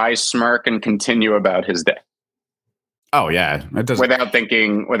a wry smirk and continue about his day. Oh yeah, it doesn't without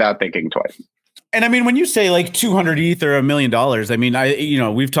thinking twice. And I mean, when you say like 200 ETH or $1 million, I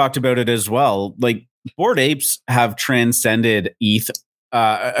mean, we've talked about it as well. Like Bored Apes have transcended ETH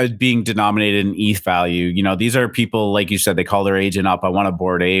being denominated in ETH value. These are people, like you said, they call their agent up. I want a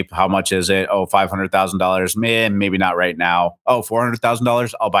Bored Ape. How much is it? Oh, $500,000. Man, maybe not right now. Oh,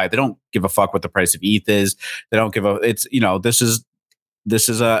 $400,000. I'll buy it. They don't give a fuck what the price of ETH is. They don't give a. It's this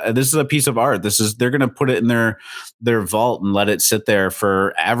is a piece of art. They're going to put it in their vault and let it sit there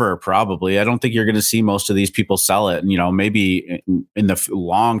forever. Probably. I don't think you're going to see most of these people sell it. And, maybe in the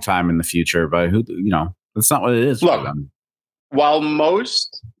long time in the future, but that's not what it is. Look, while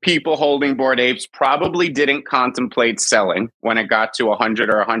most people holding Bored Apes probably didn't contemplate selling when it got to 100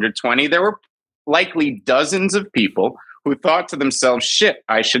 or 120, there were likely dozens of people who thought to themselves, shit,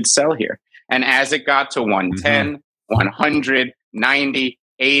 I should sell here. And as it got to 110, 100, 90,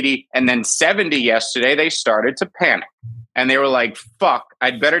 80, and then 70 yesterday, they started to panic. And they were like, fuck,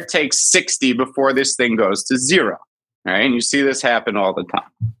 I'd better take 60 before this thing goes to zero. All right. And you see this happen all the time.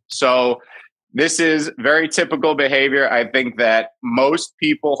 So this is very typical behavior. I think that most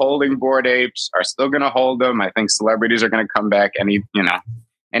people holding Bored Apes are still going to hold them. I think celebrities are going to come back any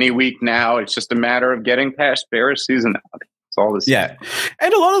week now. It's just a matter of getting past bear seasonality. It's all this. Yeah.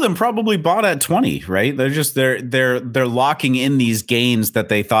 And a lot of them probably bought at 20, right? They're locking in these gains that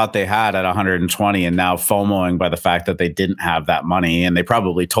they thought they had at 120 and now FOMOing by the fact that they didn't have that money. And they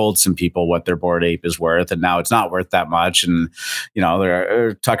probably told some people what their Bored Ape is worth. And now it's not worth that much. And,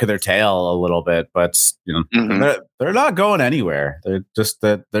 they're tucking their tail a little bit, but, they're not going anywhere. They're just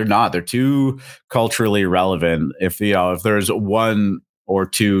that they're not. They're too culturally relevant. If there's one or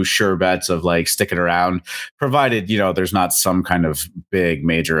two sure bets of like sticking around, provided, there's not some kind of big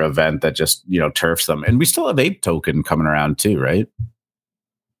major event that just, turfs them. And we still have Ape Token coming around too, right?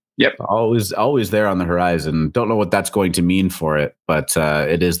 Yep. Always there on the horizon. Don't know what that's going to mean for it, but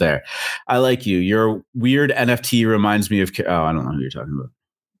it is there. I like you. Your weird NFT reminds me of, I don't know who you're talking about.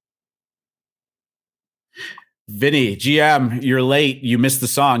 Vinny, GM, you're late. You missed the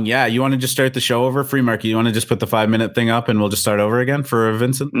song. Yeah, you want to just start the show over? Free market, you want to just put the 5-minute thing up and we'll just start over again for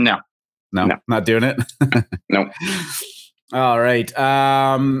Vincent? No, not doing it. No. All right.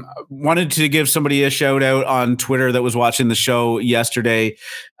 Wanted to give somebody a shout out on Twitter that was watching the show yesterday.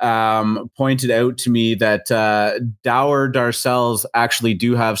 Pointed out to me that Dower Darcells actually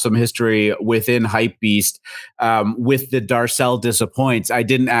do have some history within Hypebeast with the Darcel Disappoints. I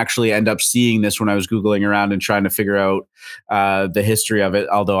didn't actually end up seeing this when I was Googling around and trying to figure out the history of it,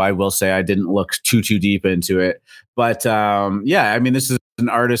 although I will say I didn't look too deep into it. But yeah, I mean, this is an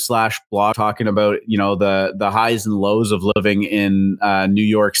artist / blog talking about, you know, the highs and lows of living in New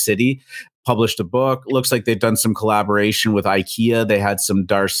York City. Published a book. Looks like they've done some collaboration with IKEA. They had some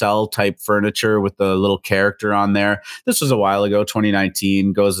Darcel type furniture with the little character on there. This was a while ago,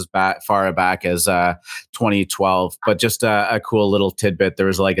 2019. Goes as far back as 2012. But just a cool little tidbit. There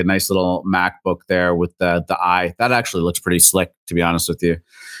was like a nice little MacBook there with the eye. That actually looks pretty slick, to be honest with you.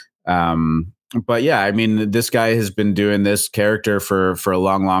 But yeah, I mean, this guy has been doing this character for a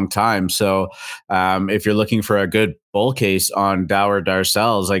long time. So if you're looking for a good bull case on Dower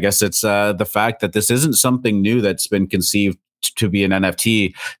Darcells, I guess it's the fact that this isn't something new that's been conceived to be an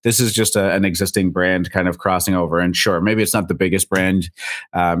NFT. This is just an existing brand kind of crossing over. And sure, maybe it's not the biggest brand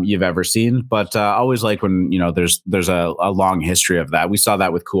you've ever seen, but always like when, you know, there's a long history of that. We saw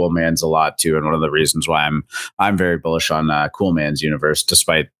that with Cool Man's a lot too, and one of the reasons why I'm very bullish on Cool Man's universe,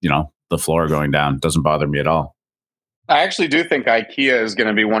 despite, you know, the floor going down. Doesn't bother me at all. I actually do think IKEA is going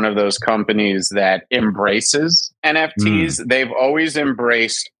to be one of those companies that embraces NFTs. They've always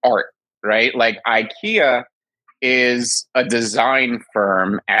embraced art, right? Like IKEA is a design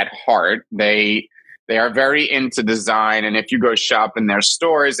firm at heart. They are very into design, and if you go shop in their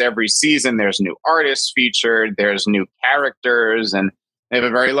stores every season, there's new artists featured, there's new characters, and they have a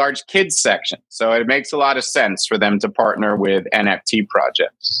very large kids section. So it makes a lot of sense for them to partner with NFT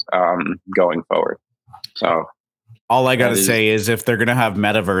projects going forward. So all I got to say is if they're going to have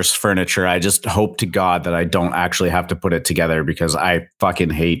metaverse furniture, I just hope to God that I don't actually have to put it together, because I fucking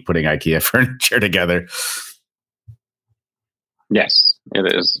hate putting IKEA furniture together. Yes,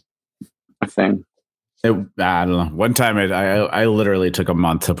 it is a thing. I don't know. One time I literally took a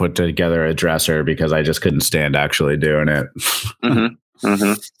month to put together a dresser because I just couldn't stand actually doing it.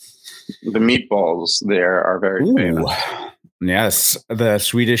 The meatballs there are very famous. Yes, the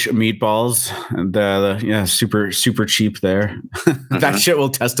Swedish meatballs, the super cheap there. That shit will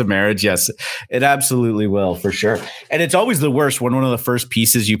test a marriage. Yes, it absolutely will, for sure. And it's always the worst when one of the first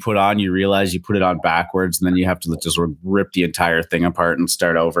pieces you put on, you realize you put it on backwards, and then you have to just rip the entire thing apart and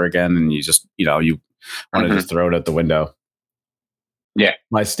start over again. And you just, you know, you want to just throw it out the window. Yeah,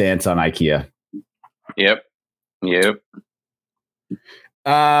 my stance on IKEA. Yep.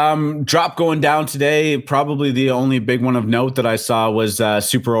 Drop going down today. Probably the only big one of note that I saw was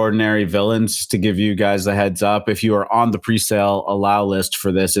Super Ordinary Villains. To give you guys a heads up, if you are on the pre-sale allow list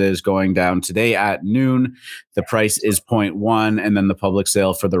for this, it is going down today at noon. The price is 0.1, and then the public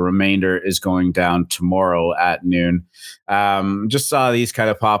sale for the remainder is going down tomorrow at noon. Just saw these kind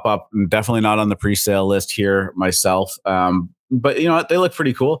of pop up. I'm definitely not on the pre-sale list here myself. But you know what? They look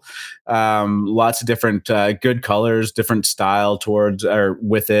pretty cool. Lots of different good colors, different style towards or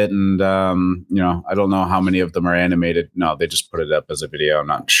with it. And, you know, I don't know how many of them are animated. No, they just put it up as a video. I'm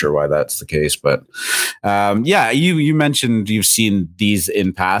not sure why that's the case. But yeah, you mentioned you've seen these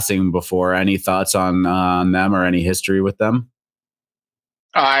in passing before. Any thoughts on them or any history with them?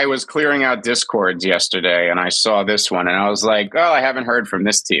 I was clearing out Discords yesterday and I saw this one and I was like, oh, I haven't heard from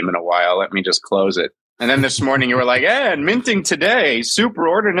this team in a while. Let me just close it. And then this morning you were like, and minting today, Super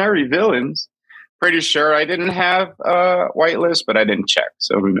Ordinary Villains. Pretty sure I didn't have a whitelist, but I didn't check.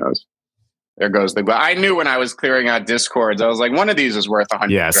 So who knows? There goes the... I knew when I was clearing out Discords, I was like, one of these is worth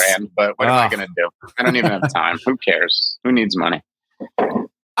 $100 grand, but what am I going to do? I don't even have time. Who cares? Who needs money?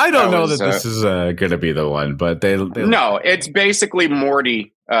 I don't know that this is going to be the one, but they no, it's basically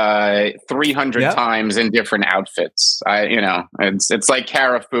Morty 300 times in different outfits. It's like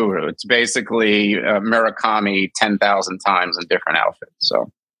Karafuru. It's basically Murakami 10,000 times in different outfits.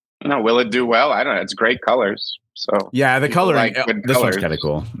 So, you know, will it do well? I don't know. It's great colors. So yeah, the color. Like this one's kind of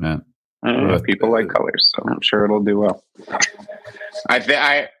cool. Yeah. People like colors, so I'm sure it'll do well.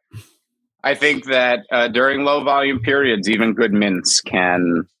 I think that during low volume periods, even good mints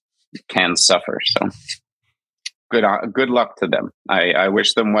can suffer. So good luck to them. I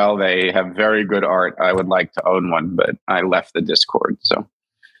wish them well. They have very good art. I would like to own one, but I left the Discord, so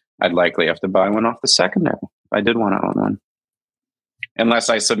I'd likely have to buy one off the secondary if I did want to own one. Unless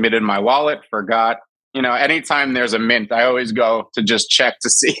I submitted my wallet, forgot. You know, anytime there's a mint, I always go to just check to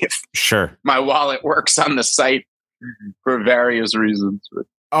see if my wallet works on the site for various reasons. But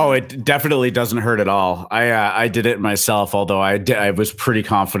Oh, it definitely doesn't hurt at all. I did it myself, although I was pretty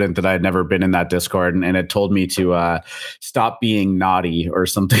confident that I had never been in that Discord, and it told me to stop being naughty or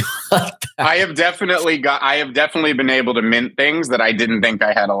something like that. I have definitely been able to mint things that I didn't think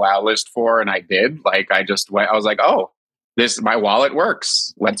I had a allow list for, and I did. Like I was like, oh, my wallet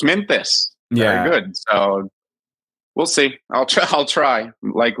works. Let's mint this. Very good. So we'll see. I'll try.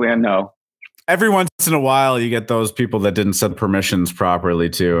 Likely a no. Every once in a while, you get those people that didn't set permissions properly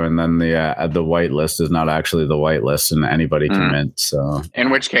too, and then the whitelist is not actually the whitelist, and anybody can mint. So,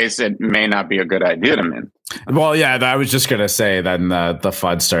 in which case, it may not be a good idea to mint. Well, yeah, I was just gonna say then the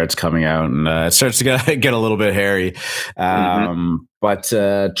FUD starts coming out, and it starts to get a little bit hairy. But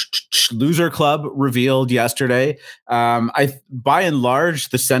Loser Club revealed yesterday. By and large,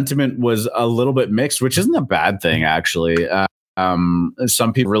 the sentiment was a little bit mixed, which isn't a bad thing actually.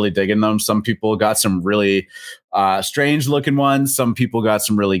 Some people really digging them. Some people got some really strange looking ones. Some people got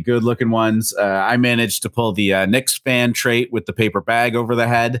some really good looking ones. I managed to pull the Knicks fan trait with the paper bag over the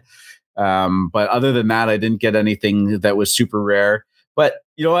head. But other than that, I didn't get anything that was super rare. But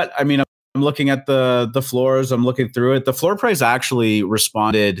you know what? I mean, I'm looking at the floors. I'm looking through it. The floor price actually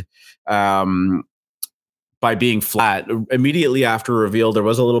responded by being flat. Immediately after reveal, there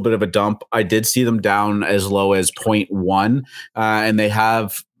was a little bit of a dump. I did see them down as low as 0.1, and they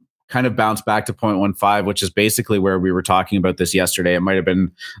have kind of bounced back to 0.15, which is basically where we were talking about this yesterday. It might have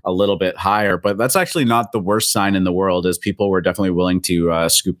been a little bit higher, but that's actually not the worst sign in the world, as people were definitely willing to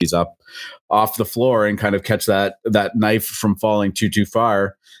scoop these up off the floor and kind of catch that knife from falling too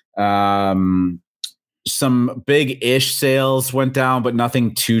far. Some big-ish sales went down, but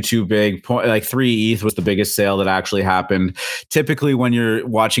nothing too big. Like 3 ETH was the biggest sale that actually happened. Typically, when you're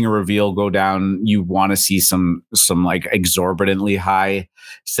watching a reveal go down, you want to see some like exorbitantly high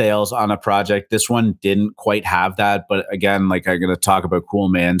sales on a project. This one didn't quite have that, but again, like I'm going to talk about Cool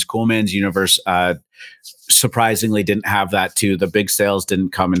Man's Universe. Surprisingly didn't have that too. The big sales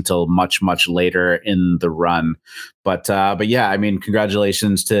didn't come until much later in the run. But yeah, I mean,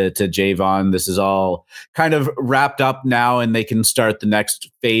 congratulations to Javon. This is all kind of wrapped up now, and they can start the next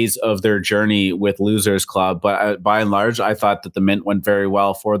phase of their journey with Losers Club. But by and large, I thought that the mint went very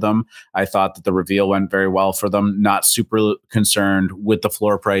well for them. I thought that the reveal went very well for them. Not super concerned with the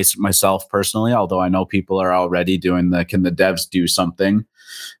floor price myself personally, although I know people are already doing can the devs do something.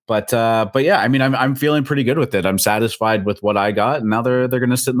 But yeah, I mean, I'm feeling pretty good with it. I'm satisfied with what I got, and now they're going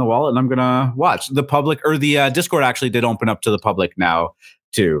to sit in the wallet, and I'm going to watch. The public, or the Discord actually did open up to the public now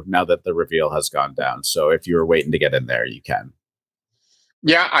too, now that the reveal has gone down. So if you were waiting to get in there, you can.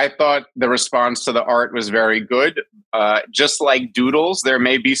 Yeah, I thought the response to the art was very good. Just like doodles, there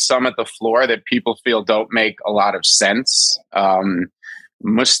may be some at the floor that people feel don't make a lot of sense.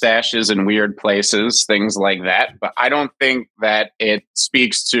 Mustaches in weird places, things like that. But I don't think that it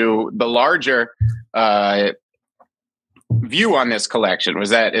speaks to the larger view on this collection. Is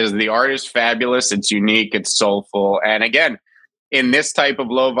the art is fabulous, it's unique, it's soulful. And again, in this type of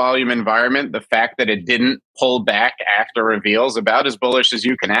low volume environment, the fact that it didn't pull back after reveals about as bullish as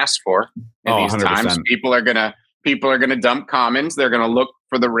you can ask for in these 100%. Times. People are gonna dump commons. They're gonna look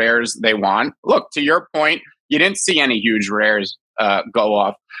for the rares they want. Look, to your point, you didn't see any huge rares go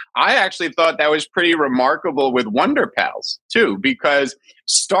off. I actually thought that was pretty remarkable with Wonder Pals too, because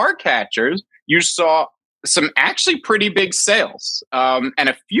Star Catchers, you saw some actually pretty big sales, and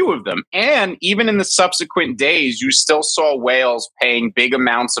a few of them. And even in the subsequent days, you still saw whales paying big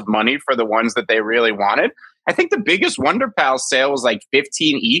amounts of money for the ones that they really wanted. I think the biggest Wonder Pals sale was like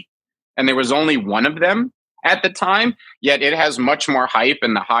 15 ETH, and there was only one of them at the time, yet it has much more hype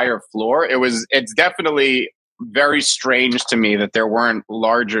and the higher floor. It's definitely very strange to me that there weren't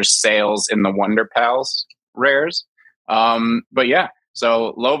larger sales in the Wonder Pals rares. But yeah,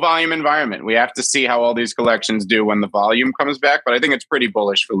 so low volume environment. We have to see how all these collections do when the volume comes back. But I think it's pretty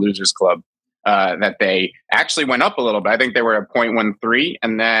bullish for Losers Club that they actually went up a little bit. I think they were at 0.13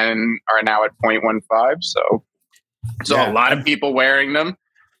 and then are now at 0.15. So yeah. A lot of people wearing them.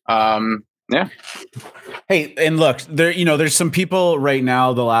 Yeah. Hey, and look, there's some people right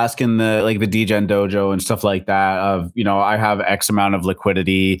now, they'll ask in the Degen Dojo and stuff like that of, I have X amount of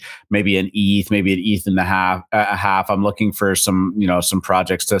liquidity, maybe an ETH and a half. I'm looking for some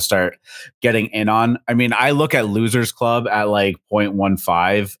projects to start getting in on. I mean, I look at Losers Club at like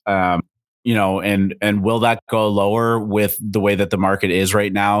 0.15, and will that go lower with the way that the market is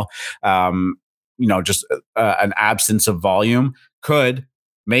right now? Just an absence of volume could.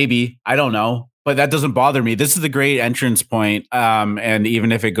 Maybe, I don't know, but that doesn't bother me. This is a great entrance point. And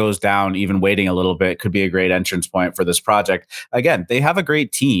even if it goes down, even waiting a little bit could be a great entrance point for this project. Again, they have a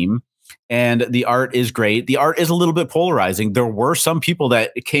great team, and the art is great. The art is a little bit polarizing. There were some people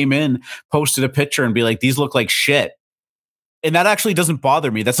that came in, posted a picture and be like, these look like shit. And that actually doesn't bother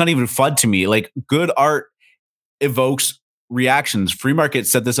me. That's not even FUD to me. Like, good art evokes reactions. Free Market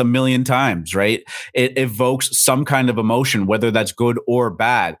said this a million times, right? It evokes some kind of emotion, whether that's good or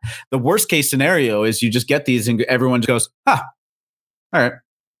bad. The worst case scenario is you just get these and everyone just goes, all right.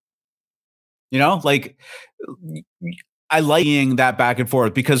 You know, like, I like seeing that back and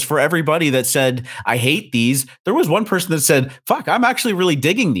forth, because for everybody that said, I hate these, there was one person that said, fuck, I'm actually really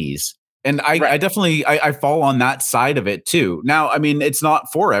digging these. And I definitely, I fall on that side of it too. Now, I mean, it's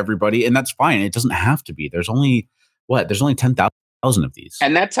not for everybody, and that's fine. It doesn't have to be. There's only 10,000 of these.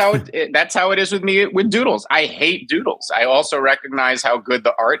 And that's how it is with me with doodles. I hate doodles. I also recognize how good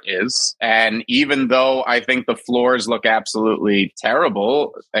the art is. And even though I think the floors look absolutely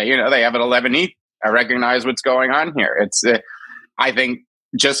terrible, they have an 11E. I recognize what's going on here. It's, I think,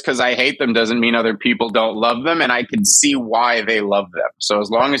 just because I hate them doesn't mean other people don't love them, and I can see why they love them. So as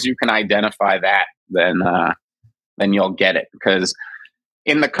long as you can identify that, then you'll get it. Because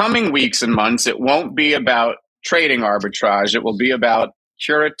in the coming weeks and months, it won't be about trading arbitrage. It will be about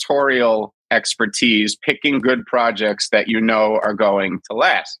curatorial expertise, picking good projects that are going to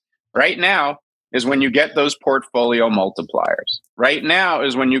last. Right now is when you get those portfolio multipliers. Right now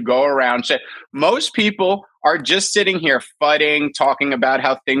is when you go around. Most people are just sitting here fudding, talking about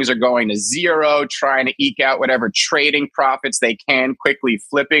how things are going to zero, trying to eke out whatever trading profits they can, quickly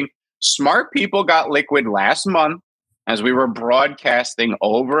flipping. Smart people got liquid last month as we were broadcasting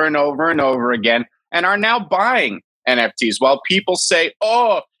over and over and over again, and are now buying NFTs while people say,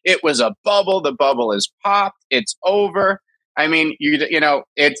 oh, it was a bubble. The bubble is popped. It's over. I mean,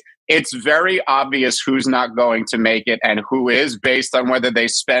 it's very obvious who's not going to make it and who is, based on whether they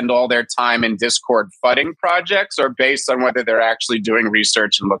spend all their time in Discord fudding projects or based on whether they're actually doing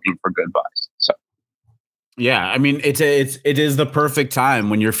research and looking for good buys. So. Yeah, I mean, it is the perfect time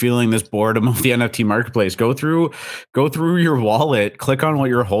when you're feeling this boredom of the NFT marketplace. Go through your wallet, click on what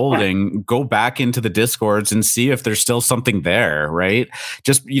you're holding, go back into the Discords and see if there's still something there, right?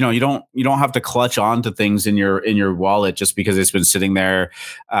 Just, you don't have to clutch on to things in your wallet just because it's been sitting there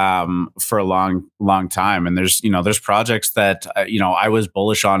for a long time. And there's projects that I was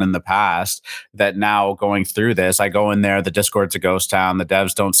bullish on in the past that now, going through this, I go in there, the Discord's a ghost town, the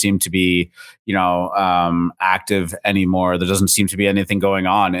devs don't seem to be active anymore. There doesn't seem to be anything going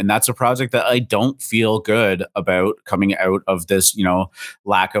on. And that's a project that I don't feel good about coming out of this,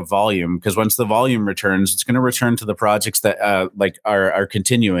 lack of volume. Because once the volume returns, it's going to return to the projects that are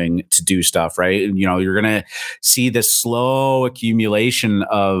continuing to do stuff, right? And, you're going to see this slow accumulation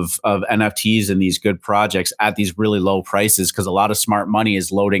of NFTs and these good projects at these really low prices, because a lot of smart money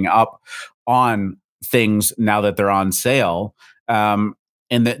is loading up on things now that they're on sale.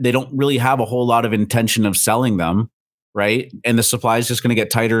 And that they don't really have a whole lot of intention of selling them, right? And the supply is just going to get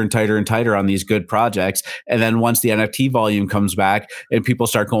tighter and tighter and tighter on these good projects. And then once the NFT volume comes back and people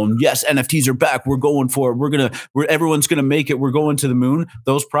start going, yes, NFTs are back, we're going for it, everyone's going to make it, we're going to the moon.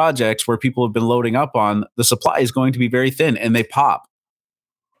 Those projects where people have been loading up on, the supply is going to be very thin, and they pop.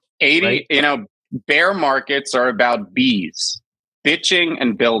 80, right? Bear markets are about bees. Bitching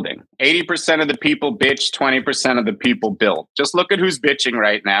and building. 80% of the people bitch, 20% of the people build. Just look at who's bitching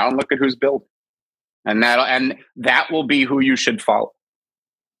right now and look at who's building. And that will be who you should follow.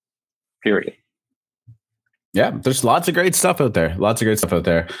 Period. Yeah, there's lots of great stuff out there. The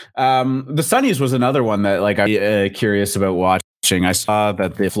Sunnies was another one that I'm curious about watching. I saw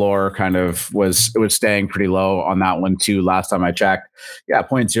that the floor kind of was staying pretty low on that one too. Last time I checked,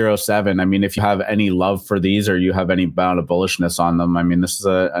 0.07. I mean, if you have any love for these or you have any bound of bullishness on them, I mean, this is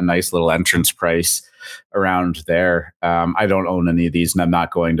a nice little entrance price around there. I don't own any of these, and I'm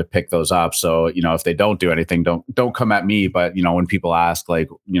not going to pick those up. So, if they don't do anything, don't come at me. But when people ask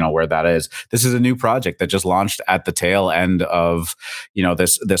where that is, this is a new project that just launched at the tail end of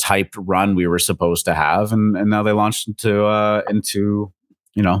this hype run we were supposed to have, and now they launched into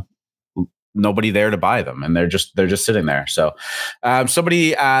nobody there to buy them, and they're just sitting there. So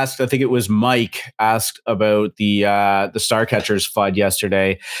somebody asked, I think it was Mike, asked about the Starcatchers FUD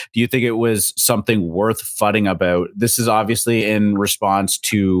yesterday. Do you think it was something worth fudding about? This is obviously in response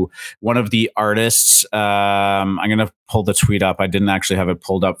to one of the artists. I'm going to pull the tweet up. I didn't actually have it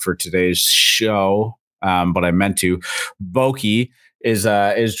pulled up for today's show, but I meant to. Boki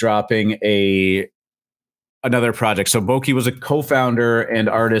is dropping another project. So Boki was a co-founder and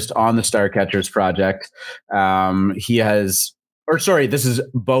artist on the Starcatchers project. This is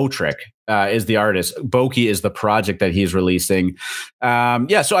Bowtrick. is the artist. Boki is the project that he's releasing.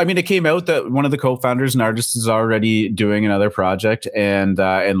 Yeah, so I mean, it came out that one of the co-founders and artists is already doing another project and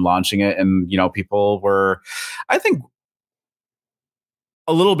launching it, and people were, I think,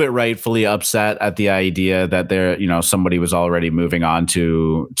 a little bit rightfully upset at the idea that somebody was already moving on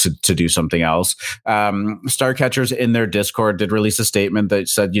to do something else. Starcatchers in their Discord did release a statement that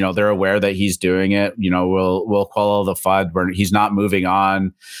said, they're aware that he's doing it. We'll follow the FUD. He's not moving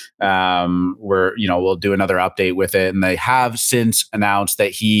on. We'll do another update with it. And they have since announced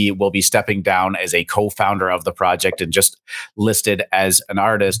that he will be stepping down as a co-founder of the project and just listed as an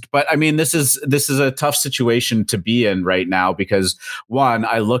artist. But I mean, this is a tough situation to be in right now because one,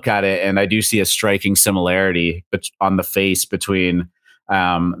 I look at it and I do see a striking similarity on the face between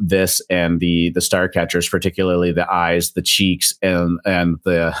this and the Starcatchers, particularly the eyes, the cheeks, and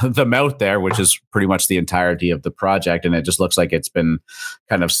the mouth there, which is pretty much the entirety of the project, and it just looks like it's been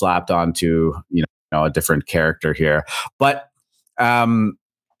kind of slapped onto a different character here. But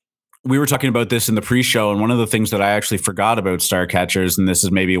we were talking about this in the pre-show, and one of the things that I actually forgot about Starcatchers, and this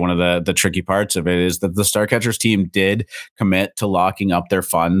is maybe one of the tricky parts of it, is that the Starcatchers team did commit to locking up their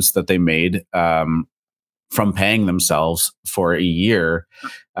funds that they made from paying themselves for a year.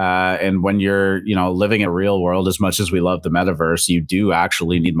 And when you're, living a real world, as much as we love the metaverse, you do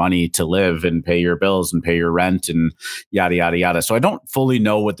actually need money to live and pay your bills and pay your rent and yada, yada, yada. So I don't fully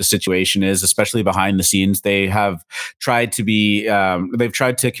know what the situation is, especially behind the scenes. They have tried to they've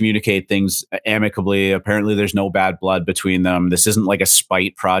tried to communicate things amicably. Apparently there's no bad blood between them. This isn't like a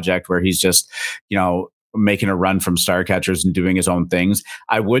spite project where he's just, making a run from Starcatchers and doing his own things.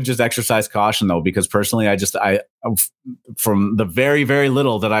 I would just exercise caution though, because personally, I from the very, very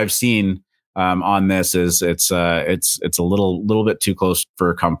little that I've seen on this, it's a little bit too close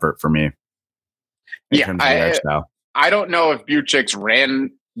for comfort for me. Yeah, I don't know if Buchix ran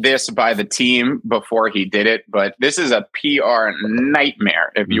this by the team before he did it, but this is a PR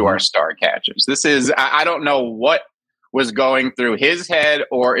nightmare if you are Starcatchers. This is, I don't know what was going through his head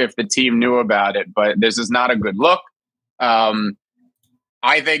or if the team knew about it, but this is not a good look.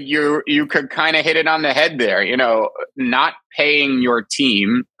 I think you could kind of hit it on the head there, not paying your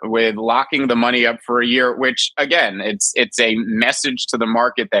team with locking the money up for a year, which again, it's a message to the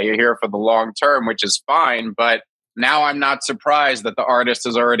market that you're here for the long term, which is fine. But now I'm not surprised that the artist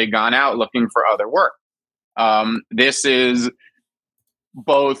has already gone out looking for other work. This is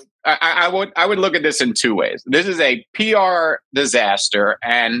both. I would look at this in two ways. This is a PR disaster,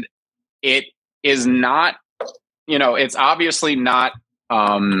 and it is not, it's obviously not,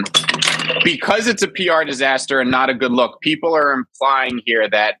 because it's a PR disaster and not a good look. People are implying here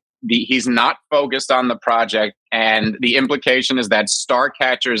that he's not focused on the project, and the implication is that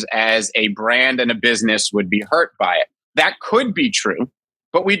Starcatchers as a brand and a business would be hurt by it. That could be true,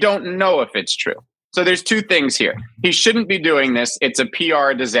 but we don't know if it's true. So there's two things here. He shouldn't be doing this. It's a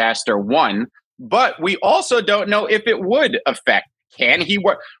PR disaster, one, but we also don't know if it would affect. Can he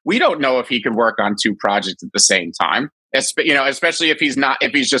work? We don't know if he could work on two projects at the same time, especially if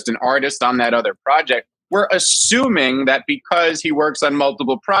he's just an artist on that other project. We're assuming that because he works on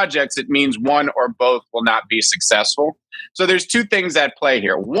multiple projects, it means one or both will not be successful. So there's two things at play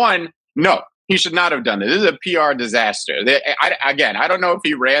here. One, no. He should not have done it. This is a PR disaster. I don't know if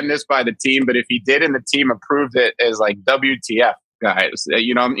he ran this by the team, but if he did and the team approved it as like WTF, guys,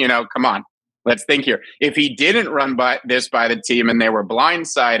 come on, let's think here. If he didn't run this by the team and they were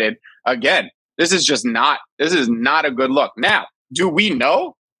blindsided, again, this is not a good look. Now, do we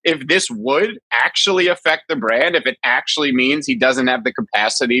know if this would actually affect the brand, if it actually means he doesn't have the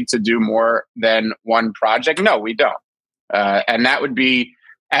capacity to do more than one project? No, we don't. And that would be,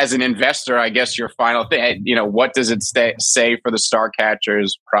 as an investor, I guess your final thing, what does it say for the Starcatchers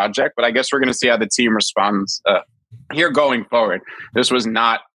project? But I guess we're going to see how the team responds here going forward. This was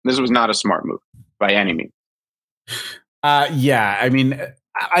not a smart move by any means. Yeah, I mean,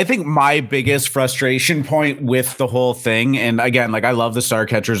 I think my biggest frustration point with the whole thing, and again, like I love the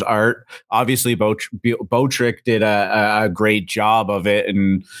Starcatchers art. Obviously, Botrick did a great job of it,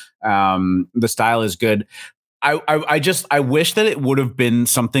 and the style is good. I wish that it would have been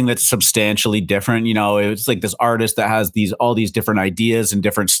something that's substantially different. It's like this artist that has all these different ideas and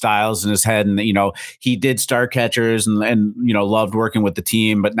different styles in his head. And, he did Starcatchers and loved working with the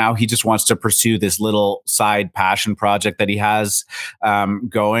team, but now he just wants to pursue this little side passion project that he has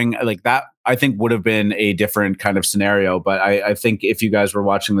going like that. I think would have been a different kind of scenario. But I think if you guys were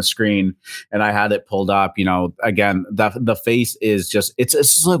watching the screen and I had it pulled up, again, the face is just,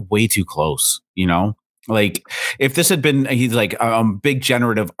 it's like way too close, Like if this had been, he's like, I'm a big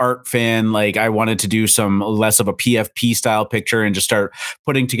generative art fan. Like I wanted to do some less of a PFP style picture and just start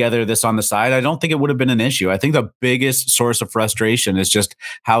putting together this on the side. I don't think it would have been an issue. I think the biggest source of frustration is just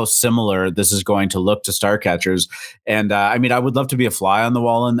how similar this is going to look to Starcatchers. And I mean, I would love to be a fly on the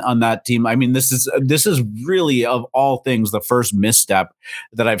wall on that team. I mean, this is really, of all things, the first misstep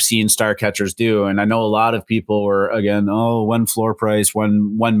that I've seen Starcatchers do. And I know a lot of people were, again, one floor price,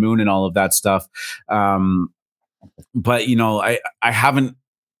 one moon, and all of that stuff. But you know, I haven't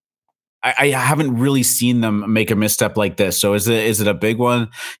really seen them make a misstep like this. So is it a big one?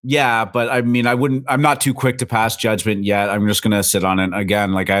 Yeah, but I mean, I'm not too quick to pass judgment yet. I'm just going to sit on it.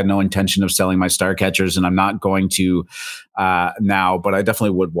 Again, like I had no intention of selling my Starcatchers, and I'm not going to now, but I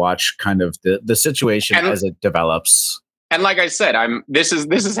definitely would watch kind of the situation as it develops. And like I said, this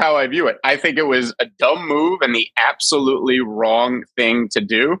is how I view it. I think it was a dumb move and the absolutely wrong thing to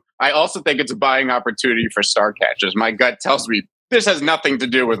do. I also think it's a buying opportunity for Starcatchers. My gut tells me this has nothing to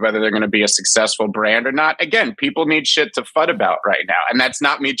do with whether they're going to be a successful brand or not. Again, people need shit to FUD about right now. And that's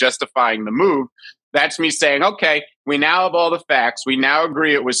not me justifying the move. That's me saying, okay, we now have all the facts. We now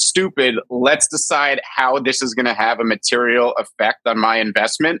agree it was stupid. Let's decide how this is going to have a material effect on my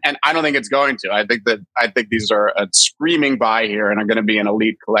investment. And I don't think it's going to. I think these are a screaming buy here and are going to be an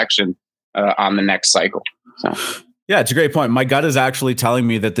elite collection on the next cycle. So. Yeah, it's a great point. My gut is actually telling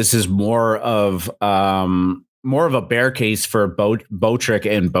me that this is more of a bear case for Botrick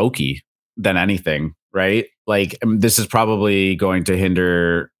and Boki than anything, right? Like this is probably going to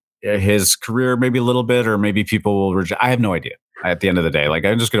hinder his career maybe a little bit, or maybe people will reject. I have no idea. At the end of the day, like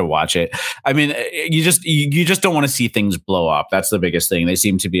I'm just going to watch it. I mean, you just don't want to see things blow up. That's the biggest thing. They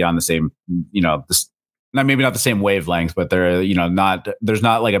seem to be on the same, maybe not the same wavelength, but they're, there's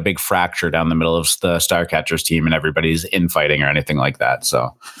not like a big fracture down the middle of the Starcatchers team and everybody's infighting or anything like that.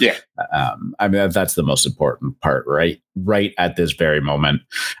 So yeah, I mean, that's the most important part, right at this very moment.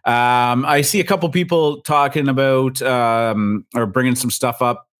 I see a couple people talking about or bringing some stuff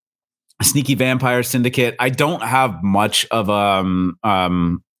up. Sneaky Vampire Syndicate. I don't have much of a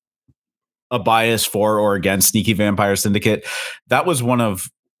bias for or against Sneaky Vampire Syndicate. That was one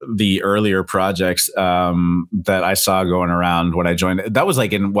of the earlier projects that I saw going around when I joined. That was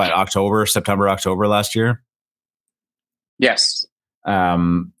like in September, October last year. Yes.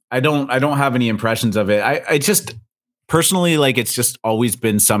 I don't have any impressions of it. I just personally, like, it's just always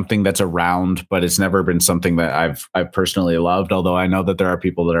been something that's around, but it's never been something that I've personally loved, although I know that there are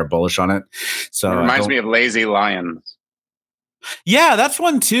people that are bullish on it. So it reminds me of Lazy Lions. Yeah, that's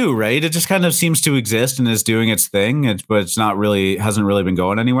one too, right? It just kind of seems to exist and is doing its thing, but it's not really, hasn't really been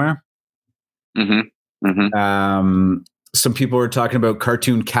going anywhere. Mm-hmm. Mm-hmm. Some people were talking about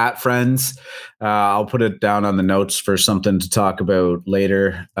Cartoon Cat Friends. I'll put it down on the notes for something to talk about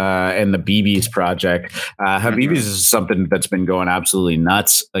later. And the BB's project. Habib's is something that's been going absolutely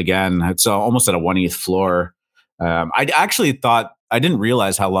nuts. Again, it's almost at a 1/8 floor. I actually thought, I didn't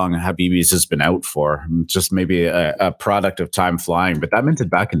realize how long Habib's has been out for. Just maybe a product of time flying, but that minted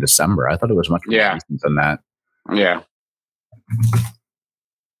back in December. I thought it was much more recent than that. Yeah.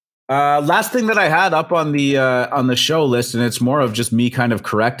 Last thing that I had up on the show list, and it's more of just me kind of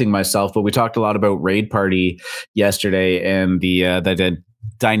correcting myself, but we talked a lot about Raid Party yesterday and the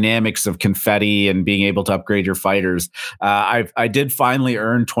dynamics of confetti and being able to upgrade your fighters. I did finally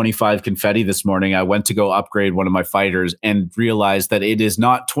earn 25 confetti this morning. I went to go upgrade one of my fighters and realized that it is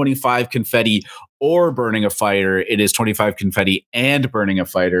not 25 confetti or burning a fighter. It is 25 confetti and burning a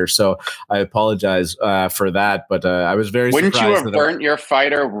fighter. So I apologize for that, but I was very surprised. Wouldn't you have burnt your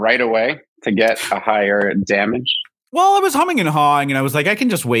fighter right away to get a higher damage? Well, I was humming and hawing, and I was like, I can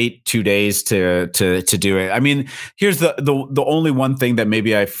just wait 2 days to do it. I mean, here's the only one thing that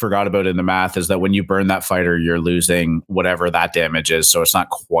maybe I forgot about in the math is that when you burn that fighter, you're losing whatever that damage is. So it's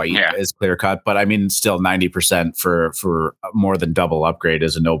not quite as clear cut, but I mean, still 90% for more than double upgrade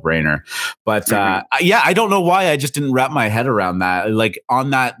is a no brainer. But I don't know why I just didn't wrap my head around that. Like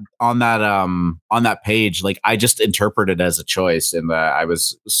on that page, like I just interpreted it as a choice, and I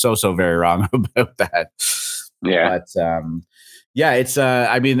was so very wrong about that. Yeah. But it's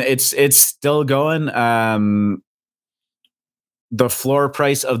I mean, it's still going. The floor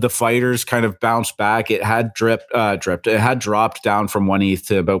price of the fighters kind of bounced back. It had dripped. It had dropped down from 1 ETH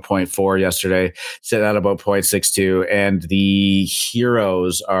to about 0.4 yesterday, sit at about 0.62. And the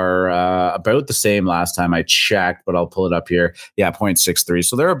heroes are about the same last time I checked, but I'll pull it up here. Yeah, 0.63.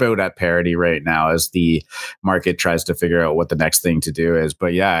 So they're about at parity right now as the market tries to figure out what the next thing to do is.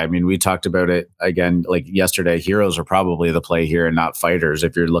 But yeah, I mean, we talked about it again, like yesterday. Heroes are probably the play here and not fighters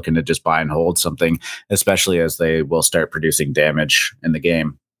if you're looking to just buy and hold something, especially as they will start producing damage in the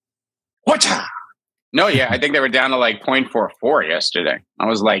game. Whatcha? No, yeah, I think they were down to like 0.44 yesterday. I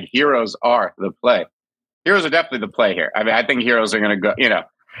was like, heroes are the play. Heroes are definitely the play here. I mean, I think heroes are going to go,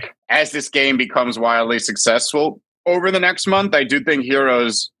 as this game becomes wildly successful over the next month, I do think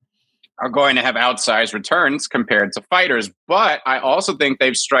heroes are going to have outsized returns compared to fighters. But I also think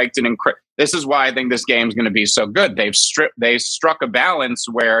they've struck this is why I think this game is going to be so good. They struck a balance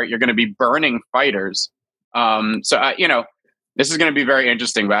where you're going to be burning fighters. This is going to be very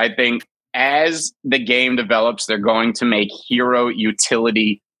interesting. But I think as the game develops, they're going to make hero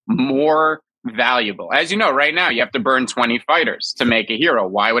utility more valuable. As you know, right now, you have to burn 20 fighters to make a hero.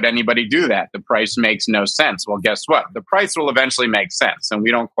 Why would anybody do that? The price makes no sense. Well, guess what? The price will eventually make sense, and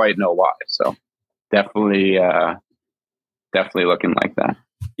we don't quite know why. So definitely looking like that.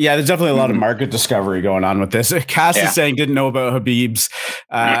 Yeah, there's definitely a lot of market discovery going on with this. Cass is saying didn't know about Habib's.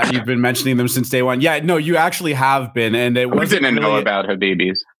 You've been mentioning them since day one. Yeah, no, you actually have been, and it wasn't didn't know about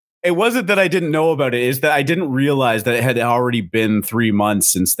Habib's. It wasn't that I didn't know about it. Is that I didn't realize that it had already been 3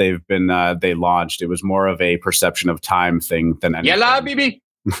 months since they've been they launched. It was more of a perception of time thing than anything. Yalla, Bibi.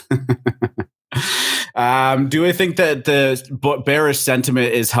 Do I think that the bearish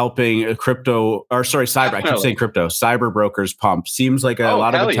sentiment is helping crypto, or sorry, cyber? I keep saying crypto. Cyber brokers pump. Seems like a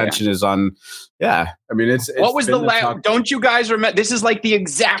lot of attention is on. Yeah, I mean, it's what was the last? Don't you guys remember? This is like the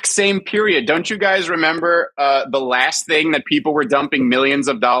exact same period. Don't you guys remember the last thing that people were dumping millions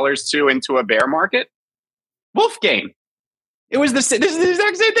of dollars into a bear market? Wolfgame. It was this is the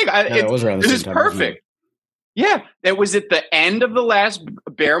exact same thing. It was around the this same is time, perfect. Yeah, it was at the end of the last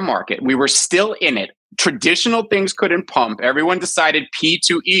bear market. We were still in it. Traditional things couldn't pump. Everyone decided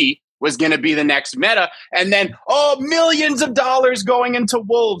P2E was going to be the next meta. And then, millions of dollars going into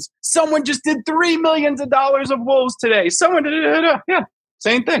wolves. Someone just did $3 million of wolves today. Someone did it. Yeah,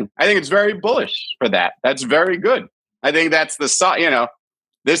 same thing. I think it's very bullish for that. That's very good. I think that's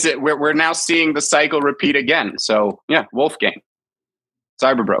we're now seeing the cycle repeat again. So yeah, Wolfgang,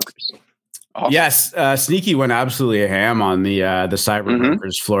 cyber brokers. Awesome. Yes, Sneaky went absolutely ham on the cyber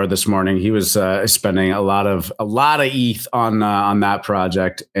brokers floor this morning. He was spending a lot of ETH on that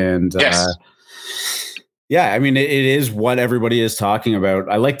project, and I mean it is what everybody is talking about.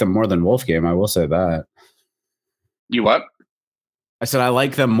 I like them more than Wolfgame. I will say that. You what? I said I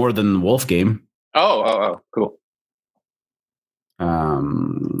like them more than Wolfgame. Oh, cool.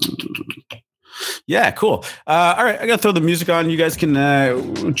 Yeah, cool. All right, I gotta throw the music on. You guys can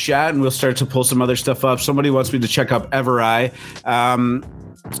chat, and we'll start to pull some other stuff up. Somebody wants me to check up Evereye. I'm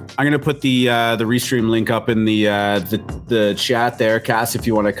gonna put the restream link up in the chat there, Cass. If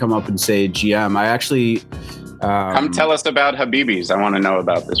you want to come up and say GM, I actually come tell us about Habibis. I want to know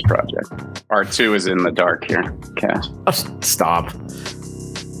about this project. R2 is in the dark here, Cass. Oh, stop.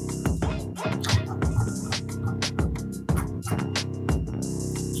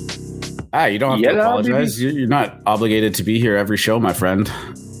 You don't have to apologize. You're not obligated to be here every show, my friend.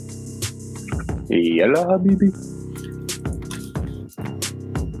 Yalla, Habibi.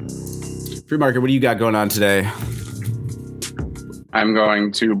 Free market, what do you got going on today? I'm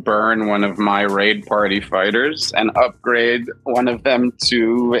going to burn one of my raid party fighters and upgrade one of them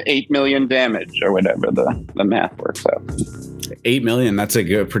to 8 million damage or whatever the math works out. 8 million. That's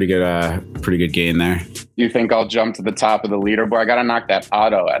a pretty good gain there. You think I'll jump to the top of the leaderboard? I got to knock that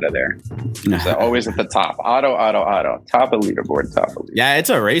auto out of there. So always at the top. Auto. Top of leaderboard. Yeah, it's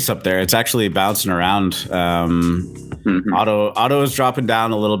a race up there. It's actually bouncing around. Auto is dropping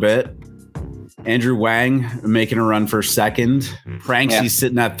down a little bit. Andrew Wang making a run for second. Pranksy's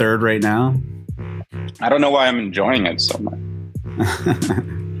sitting at third right now. I don't know why I'm enjoying it so much.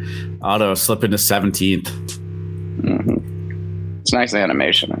 Auto slipping to 17th. It's nice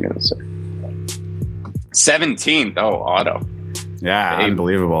animation, I gotta say. 17th. Oh, Auto. Yeah, baby.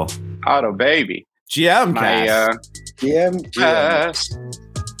 Unbelievable. Auto, baby. GM cast. GM.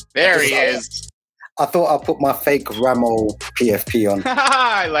 There he is. I thought I'd put my fake Ramo PFP on.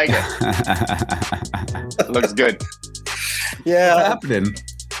 I like it. Looks good. Yeah. What's happening?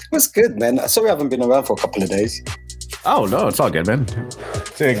 It was good, man. Sorry I haven't been around for a couple of days. Oh, no, it's all good, man.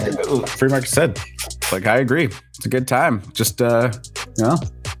 Free market said. Like, I agree. It's a good time. Just, To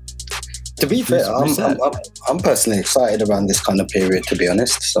be fair, I'm personally excited around this kind of period, to be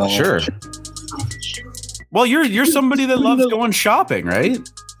honest. So. Sure. Well, you're somebody that loves going shopping, right?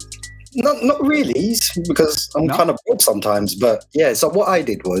 Not really, because I'm kind of bored sometimes. But yeah, so what I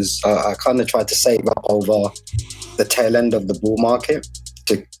did was I kind of tried to save up over the tail end of the bull market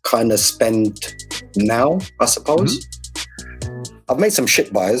to kind of spend now, I suppose. I've made some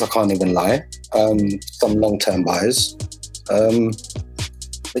shit buys, I can't even lie. Some long-term buys.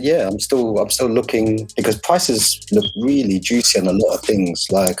 But yeah, I'm still looking because prices look really juicy on a lot of things.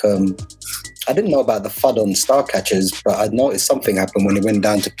 Like, I I didn't know about the FUD on Star Catchers, but I noticed something happened when it went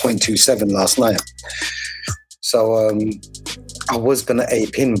down to 0.27 last night. So I was gonna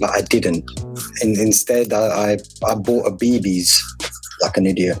ape in, but I didn't. And instead, I bought a BB's like an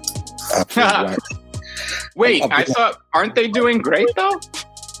idiot. Wait, I thought, aren't they doing great though?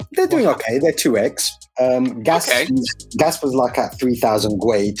 They're doing okay. They're 2x. Gas was like at 3,000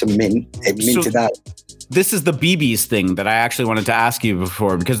 Gwei to mint. It minted out. This is the BB's thing that I actually wanted to ask you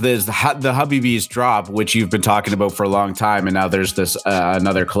before, because there's the Habibis drop, which you've been talking about for a long time, and now there's this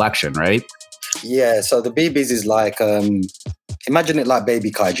another collection, right? Yeah, so the BB's is like, imagine it like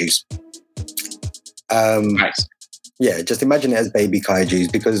baby kaijus. Nice. Yeah, just imagine it as baby kaijus,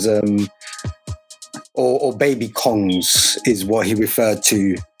 because, or baby Kongs is what he referred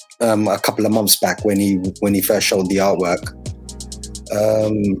to a couple of months back when he first showed the artwork.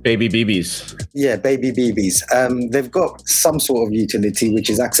 Baby BBs. Yeah, baby BBs. They've got some sort of utility, which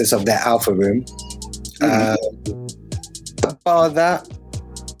is access of their alpha room. But bar that,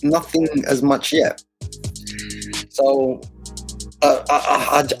 nothing as much yet. So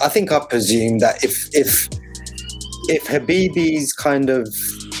I think I presume that if Habibis kind of,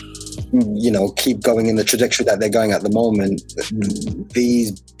 you know, keep going in the trajectory that they're going at the moment,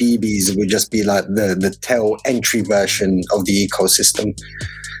 these BBs would just be like the tail entry version of the ecosystem.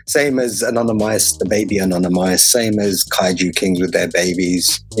 Same as Anonymous, the baby Anonymous, same as Kaiju Kings with their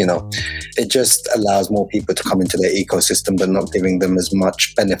babies. You know, it just allows more people to come into their ecosystem, but not giving them as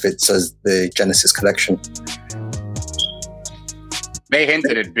much benefits as the Genesis collection. They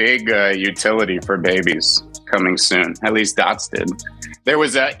hinted at big utility for babies coming soon. At least Dots did. There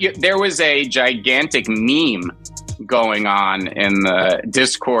was a gigantic meme going on in the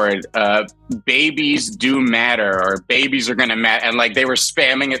Discord. Babies do matter, or babies are gonna matter, and like they were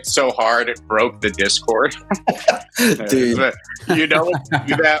spamming it so hard it broke the Discord. Dude. You know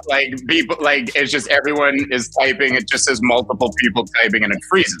that like people, like it's just everyone is typing. It just says multiple people typing, and it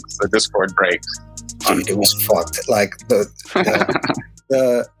freezes. The Discord breaks. Dude, it was fucked. Like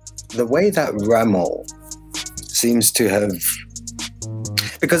the way that Ramo seems to have,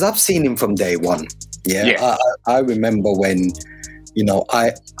 because I've seen him from day one. Yeah. I remember when, you know,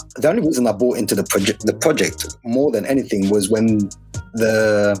 the only reason I bought into the project more than anything was when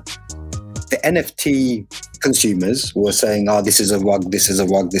the NFT consumers were saying, "Oh, this is a rug, this is a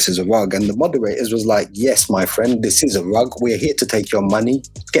rug, this is a rug," and the moderators was like, "Yes, my friend, this is a rug. We're here to take your money.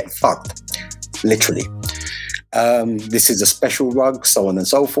 Get fucked." Literally. This is a special rug, so on and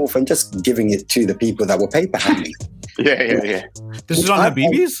so forth, and just giving it to the people that were paper handling. Yeah. This is on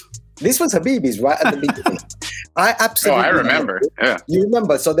Habibis? This was Habibis right at the beginning. I absolutely. Oh, I remember. Yeah. You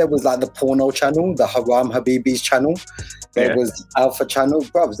remember? So there was like the porno channel, the Haram Habibis channel. There was the Alpha channel,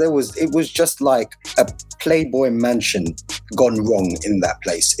 bruvs. It was just like a Playboy mansion gone wrong in that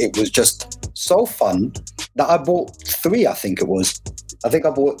place. It was just so fun that I bought 3. I think it was. I think I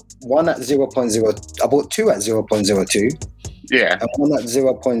bought one at 0.0. I bought 2 at 0.02. Yeah. And one at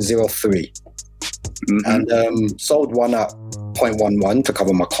 0.03. And sold one at 0.11 to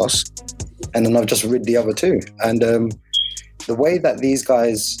cover my costs. And then I've just rid the other 2. And the way that these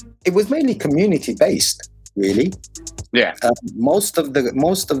guys, it was mainly community based, really. Yeah. Most of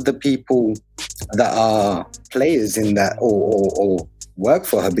the people that are players in that or work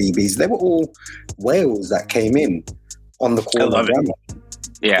for Habibis, they were all whales that came in on the corner of Ramo.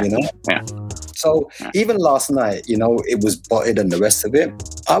 Yeah. You know? Yeah. So even last night, you know, it was botted and the rest of it.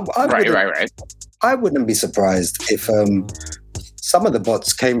 Right. I wouldn't be surprised if some of the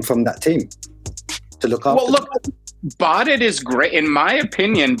bots came from that team to look after. Well, look, botted is great. In my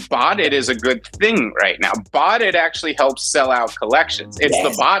opinion, botted is a good thing right now. Botted actually helps sell out collections. It's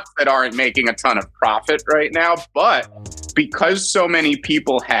the bots that aren't making a ton of profit right now, but because so many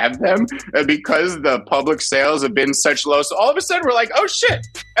people have them, and because the public sales have been such low, so all of a sudden we're like, oh shit,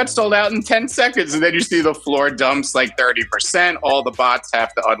 that sold out in 10 seconds. And then you see the floor dumps like 30%. All the bots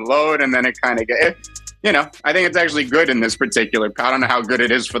have to unload, and then it kind of gets... You know, I think it's actually good in this particular. I don't know how good it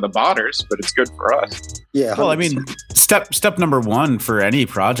is for the botters, but it's good for us. Yeah. 100%. Well, I mean, step number 1 for any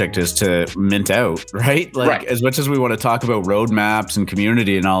project is to mint out, right? Like, as much as we want to talk about roadmaps and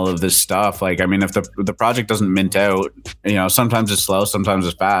community and all of this stuff, like, I mean, if the project doesn't mint out, you know, sometimes it's slow, sometimes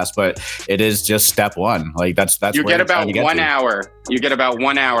it's fast, but it is just step 1. Like, that's you get about 1 hour. You get about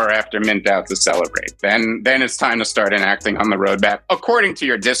 1 hour after mint out to celebrate. Then it's time to start enacting on the roadmap, according to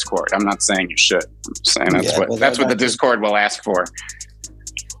your Discord. I'm not saying you should. I'm just saying that's what the Discord will ask for.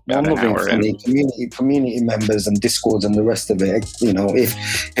 Community members and Discords and the rest of it, you know,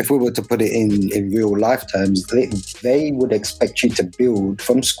 if we were to put it in real life terms, they would expect you to build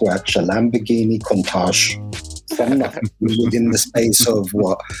from scratch a Lamborghini Countach from nothing within the space of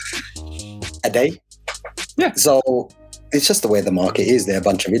a day. Yeah. So it's just the way the market is. They're a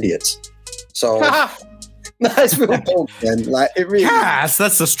bunch of idiots. So that's real dope, man. Like it really. Cass,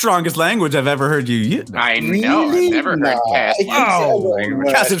 that's the strongest language I've ever heard you use. I know. Really? I've never heard Cass. Wow.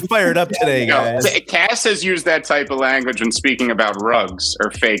 Cass is fired up today, guys. Cass has used that type of language when speaking about rugs or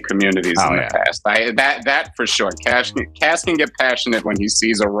fake communities in the past. That for sure. Cass can get passionate when he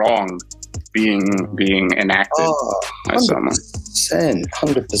sees a wrong being enacted by someone.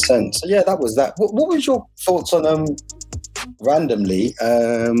 100%. So yeah, that was that. What was your thoughts on randomly?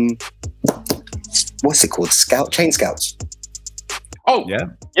 What's it called? Chain Scouts. Oh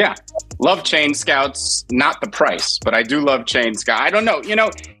yeah. Love Chain Scouts. Not the price, but I do love Chain Scouts. I don't know.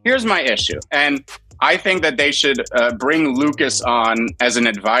 Here's my issue, and I think that they should bring Lucas on as an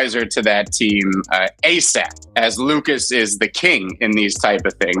advisor to that team ASAP, as Lucas is the king in these type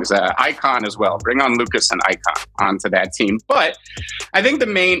of things. Icon as well. Bring on Lucas and Icon onto that team. But I think the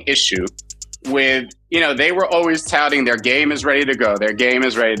main issue with, they were always touting their game is ready to go. Their game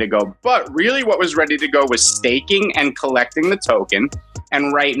is ready to go. But really what was ready to go was staking and collecting the token.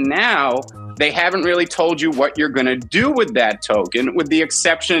 And right now, they haven't really told you what you're going to do with that token, with the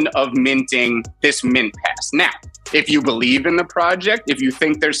exception of minting this mint pass. Now, if you believe in the project, if you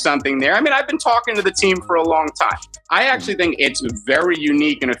think there's something there, I've been talking to the team for a long time. I actually think it's very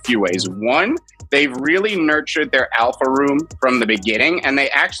unique in a few ways. One, they've really nurtured their alpha room from the beginning, and they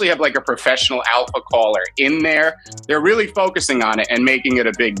actually have like a professional alpha caller in there. They're really focusing on it and making it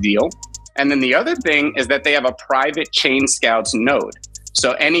a big deal. And then the other thing is that they have a private Chain Scouts node.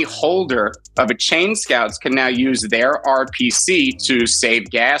 So any holder of a Chain Scouts can now use their RPC to save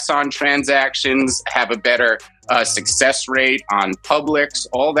gas on transactions, have a better success rate on Publix,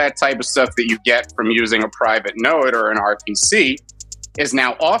 all that type of stuff that you get from using a private node or an RPC is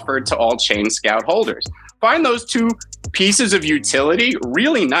now offered to all Chain Scout holders. Find those two pieces of utility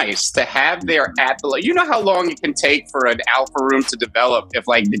really nice to have there at the... You know how long it can take for an alpha room to develop if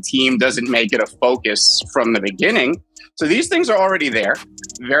the team doesn't make it a focus from the beginning. So these things are already there.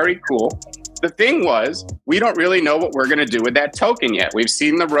 Very cool. The thing was, we don't really know what we're going to do with that token yet. We've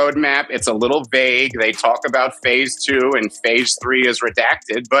seen the roadmap. It's a little vague. They talk about phase 2 and phase 3 is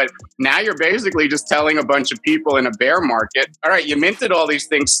redacted. But now you're basically just telling a bunch of people in a bear market, all right, you minted all these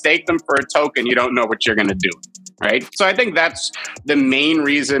things, stake them for a token. You don't know what you're going to do, right? So I think that's the main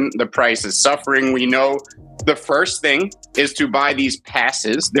reason the price is suffering. We know the first thing is to buy these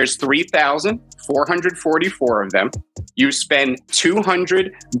passes. There's 3,444 of them. You spend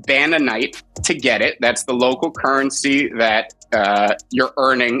 200 BAN a night to get it. That's the local currency that you're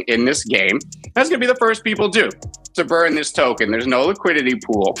earning in this game. That's going to be the first people do to burn this token. There's no liquidity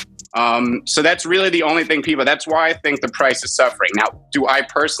pool. So that's really the only thing that's why I think the price is suffering. Now, do I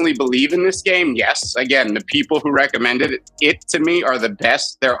personally believe in this game? Yes. Again, the people who recommended it to me are the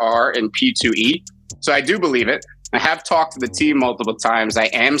best there are in P2E. So I do believe it. I have talked to the team multiple times. I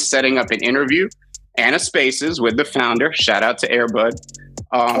am setting up an interview and a spaces with the founder. Shout out to Airbud.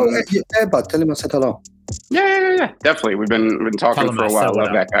 Airbud, tell him I said hello. Yeah. Definitely. We've been talking for a while.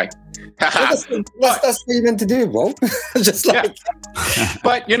 Love that guy. That's what you meant to do, bro. Just like. Yeah.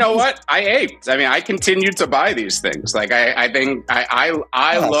 But you know what? I aped. I continued to buy these things. I think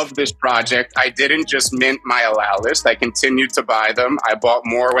I love this project. I didn't just mint my allow list. I continued to buy them. I bought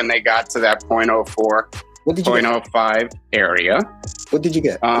more when they got to that 0.04, 0.05 area. What did you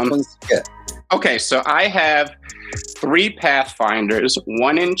get? Which ones did you get? Okay, so I have 3 Pathfinders,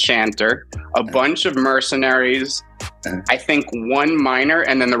 1 Enchanter, a bunch of Mercenaries, I think 1 Miner,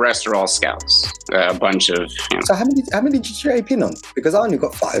 and then the rest are all Scouts. A bunch of... So how many did you AP in on? Because I only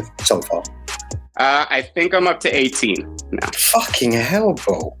got 5 so far. I think I'm up to 18 now. Fucking hell,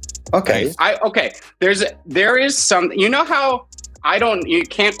 bro. Okay. There is some... You know how... you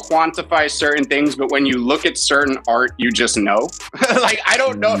can't quantify certain things, but when you look at certain art, you just know. I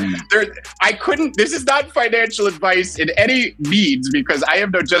don't know. This is not financial advice in any means because I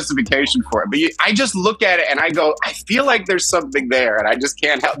have no justification for it. But I just look at it and I go, I feel like there's something there and I just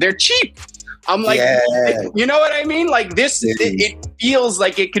can't help. They're cheap. I'm like, You know what I mean? It feels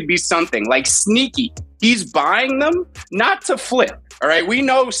like it could be something like Sneaky. He's buying them not to flip. All right, we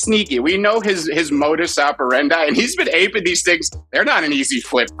know Sneaky. We know his modus operandi, and he's been aping these things. They're not an easy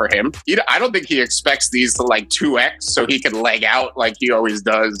flip for him. I don't think he expects these to 2x so he can leg out like he always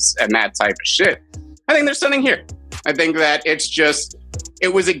does and that type of shit. I think there's something here. I think that it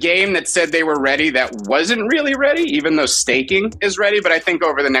was a game that said they were ready that wasn't really ready, even though staking is ready. But I think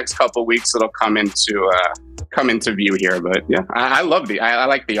over the next couple of weeks, it'll come into view here. But yeah, I love I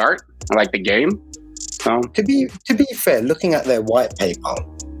like the art. I like the game. To be fair, looking at their white paper,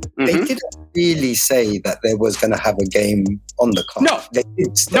 they didn't really say that they was going to have a game on the card. No, they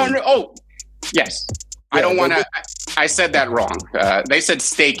did. No. Oh, Yes. I don't want to. I said that wrong. They said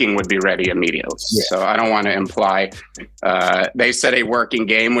staking would be ready immediately. Yeah. So I don't want to imply. They said a working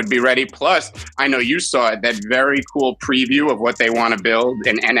game would be ready. Plus, I know you saw it, that very cool preview of what they want to build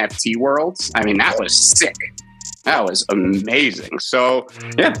in NFT worlds. I mean, that was sick. That was amazing. So,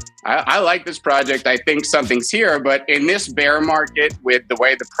 yeah, I like this project. I think something's here. But in this bear market, with the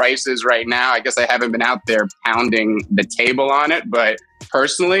way the price is right now, I guess I haven't been out there pounding the table on it. But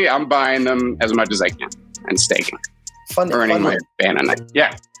personally, I'm buying them as much as I can and staking. Earning my banana.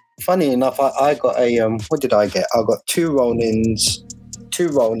 Yeah. Funny enough, I got a what did I get? I got two Ronins,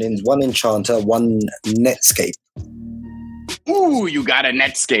 one Enchanter, one Netscape. Ooh, you got a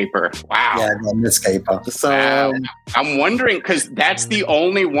Netscaper. Wow. Yeah, I got a Netscaper. So wow. I'm wondering, because that's the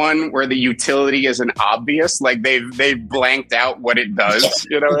only one where the utility isn't obvious. Like they've blanked out what it does.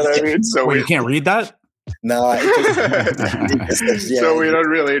 You know what I mean? So you can't read that? No, so we don't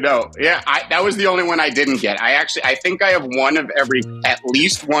really know. Yeah, that was the only one I didn't get. I think I have at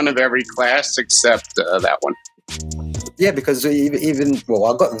least one of every class except that one. Yeah, because even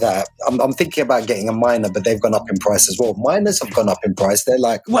I got that. I'm thinking about getting a miner, but they've gone up in price as well. Miners have gone up in price. They're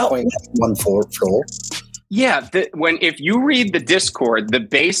like 0.14 floor. Yeah, if you read the Discord, the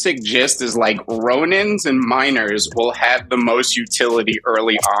basic gist is like Ronins and miners will have the most utility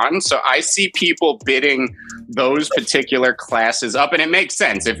early on. So I see people bidding those particular classes up, and it makes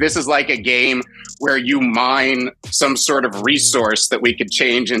sense. If this is like a game where you mine some sort of resource that we could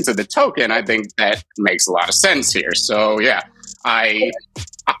change into the token, I think that makes a lot of sense here. So yeah,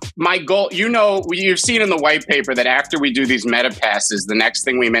 my goal, you've seen in the white paper that after we do these meta passes, the next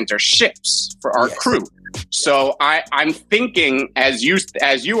thing we mint are ships for our crew. So I'm thinking, as you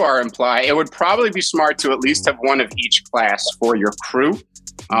are implying, it would probably be smart to at least have one of each class for your crew.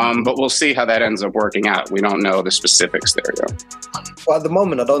 But we'll see how that ends up working out. We don't know the specifics there, though. Well, at the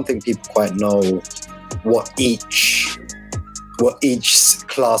moment, I don't think people quite know what each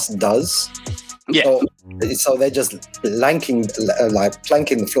class does. Yeah. So they're just planking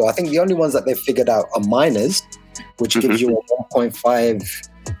the floor. I think the only ones that they've figured out are miners, which gives you a 1.5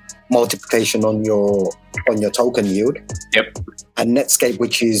 multiplication on your token yield. Yep. And Netscape,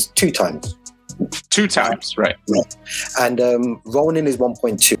 which is 2 times. 2 times, right. Yeah. And Ronin is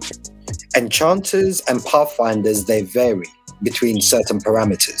 1.2. Enchanters and Pathfinders, they vary between certain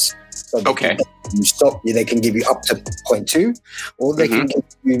parameters. So they can give you up to 0.2, or they can give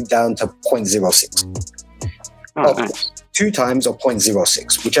you down to 0.06. Oh, nice. 2 times or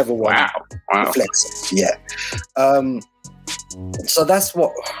 0.06, whichever one flexes. Yeah. So that's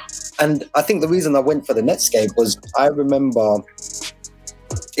what, and I think the reason I went for the Netscape was I remember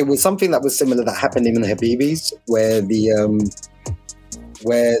it was something that was similar that happened in the Habibis, where the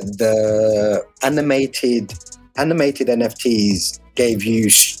animated NFTs gave you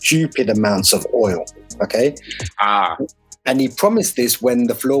stupid amounts of oil. Okay. And he promised this when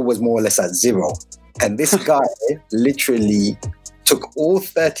the floor was more or less at 0. And this guy literally took all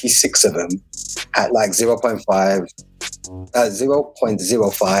 36 of them at like 0.5,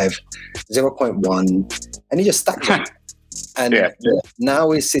 0.05, 0.1, and he just stacked them. And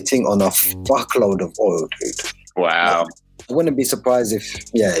now he's sitting on a fuckload of oil, dude. Wow. I wouldn't be surprised if,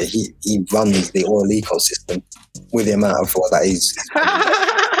 he runs the oil ecosystem with the amount of oil that he's...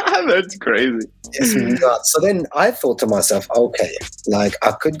 That's crazy. It's nuts. So then I thought to myself, okay, like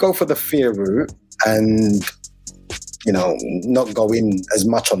I could go for the fear route and, not go in as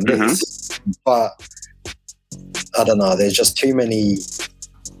much on this, but I don't know, there's just too many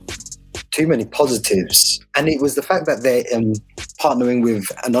positives. And it was the fact that they're partnering with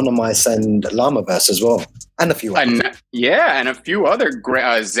Anonymous and Llamaverse as well. And a few others. And a few other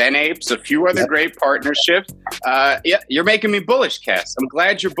Zen Apes, a few other great partnerships. You're making me bullish, Cass. I'm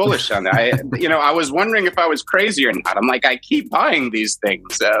glad you're bullish on that. I was wondering if I was crazy or not. I'm like, I keep buying these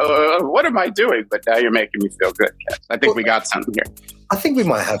things. What am I doing? But now you're making me feel good, Cass. I think we got something here. I think we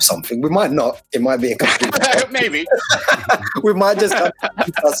might have something. We might not. It might be a complete maybe. We might just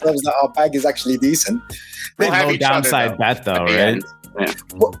convince ourselves that our bag is actually decent. We'll no downside bet, though, right? Yeah.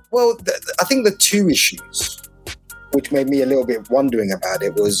 Well, I think the 2 issues which made me a little bit wondering about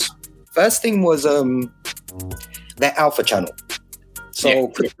it was, first thing was their alpha channel. So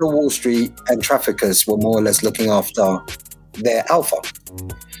Crypto Wall Street and traffickers were more or less looking after their alpha.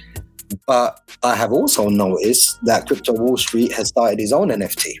 But I have also noticed that Crypto Wall Street has started his own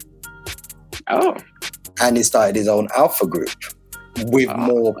NFT. Oh. And he started his own alpha group with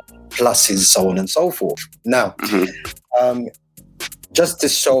more pluses, so on and so forth. Now, just to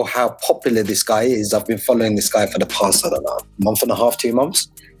show how popular this guy is, I've been following this guy for the past, month and a half, 2 months,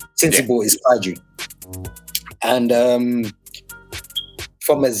 since he bought his Kaiju. And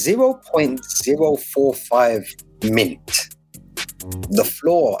from a 0.045 mint, the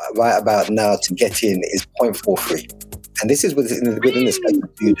floor right about now to get in is 0.43. And this is within the space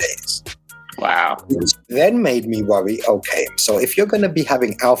of 2 days. Wow. Which then made me worry, okay, so if you're going to be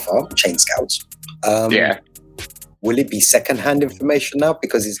having alpha chain scouts, will it be secondhand information now?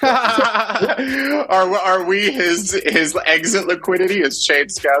 Because he's are we his exit liquidity, his chain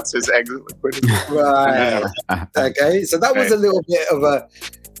scouts, his exit liquidity? Right. Okay. So that was a little bit of a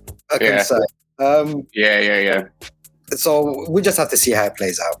concern. Yeah. So we just have to see how it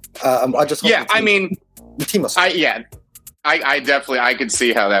plays out. I definitely I could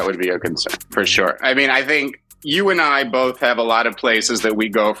see how that would be a concern for sure. I mean, I think you and I both have a lot of places that we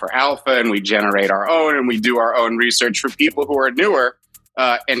go for alpha, and we generate our own, and we do our own research. For people who are newer,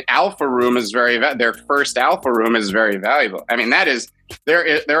 an alpha room is their first alpha room is very valuable. I mean, there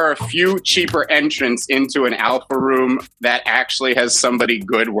are a few cheaper entrants into an alpha room that actually has somebody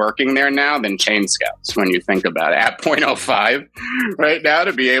good working there now than Chain Scouts. When you think about it, at 0.05 right now,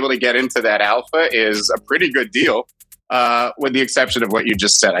 to be able to get into that alpha is a pretty good deal. With the exception of what you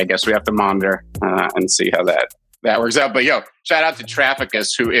just said. I guess we have to monitor and see how that works out. But shout out to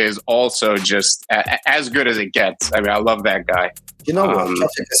Trafficus, who is also just as good as it gets. I mean, I love that guy. You know what?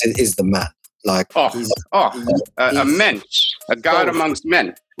 Trafficus is the man. Like, a mensch, a god amongst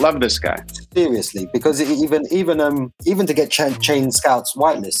men. Love this guy. Seriously, because even to get Chain Scouts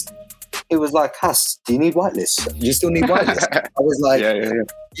whitelist, it was like, Cass, do you need whitelist? Do you still need whitelist? I was like,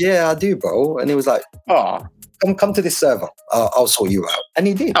 yeah, I do, bro. And he was like, Come to this server. I'll sort you out. And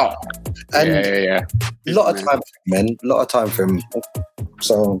he did. Oh, and a lot of time for him.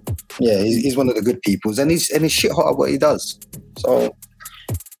 So yeah, he's one of the good peoples, and he's shit hot at what he does. So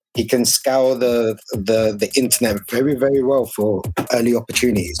he can scour the internet very, very well for early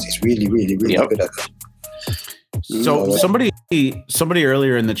opportunities. He's really, really, really good at that. So somebody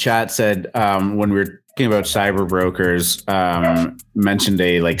earlier in the chat said when we were talking about cyber brokers, mentioned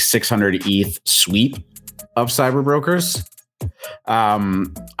a like 600 ETH sweep of cyber brokers.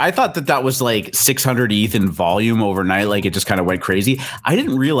 I thought that was like 600 ETH in volume overnight. Like it just kind of went crazy. I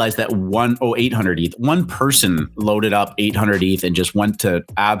didn't realize that 800 ETH. One person loaded up 800 ETH and just went to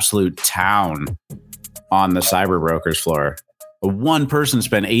absolute town on the cyber brokers floor. One person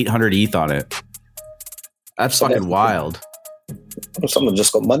spent 800 ETH on it. That's fucking wild. Someone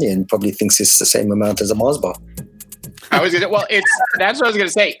just got money and probably thinks it's the same amount as a Mars bar. that's what I was gonna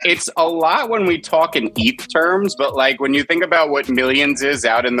say. It's a lot when we talk in ETH terms, but like when you think about what millions is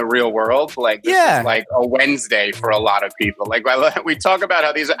out in the real world, like this is like a Wednesday for a lot of people. Like we talk about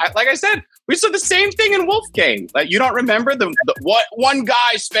how these, like I said, we saw the same thing in Wolfgang. Like you don't remember what one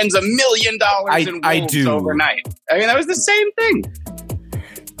guy spends $1 million in Wolves overnight. I mean, that was the same thing.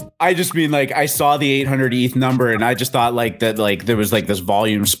 I just mean like I saw the 800 ETH number and I just thought like that like there was like this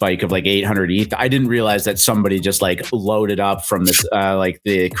volume spike of like 800 ETH. I didn't realize that somebody just like loaded up from this like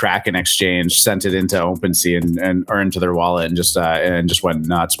the Kraken exchange, sent it into OpenSea and or into their wallet and just went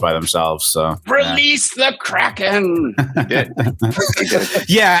nuts by themselves. So release the Kraken.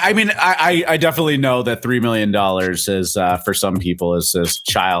 Yeah, I mean I definitely know that $3 million is for some people is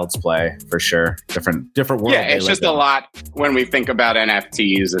child's play for sure. Different world. Yeah, it's just a lot when we think about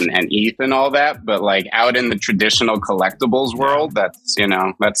NFTs and ETH and all that, but like out in the traditional collectibles world,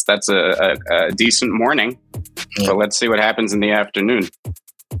 that's a decent morning. So let's see what happens in the afternoon.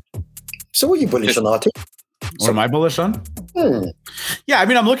 So what are you bullish on, Artie? What am I bullish on? Yeah, I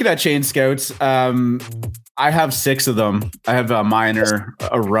mean, I'm looking at Chain Scouts. I have 6 of them. I have a Miner,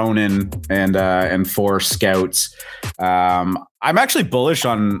 a Ronin, and 4 Scouts. I'm actually bullish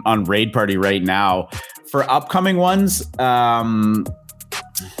on Raid Party right now. For upcoming ones,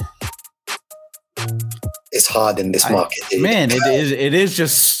 it's hard in this market, dude. Man, it is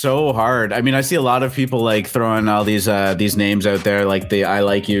just so hard. I mean, I see a lot of people like throwing all these names out there, like the "I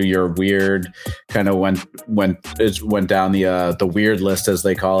like you, you're weird" kind of went down the weird list, as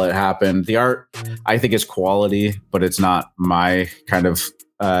they call it. Happened. The art I think is quality, but it's not my kind of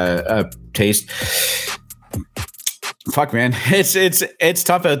taste. Fuck, man, it's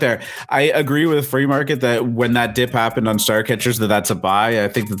tough out there. I agree with Free Market that when that dip happened on Starcatchers, that's a buy. I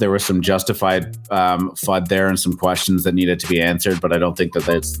think that there was some justified FUD there and some questions that needed to be answered, but I don't think that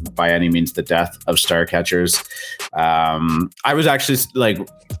that's by any means the death of Starcatchers. I was actually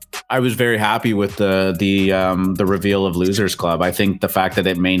I was very happy with the reveal of Losers Club. I think the fact that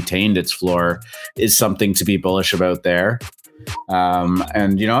it maintained its floor is something to be bullish about there.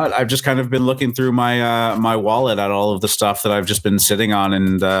 And you know what? I've just kind of been looking through my wallet at all of the stuff that I've just been sitting on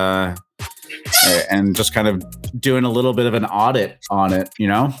and just kind of doing a little bit of an audit on it, you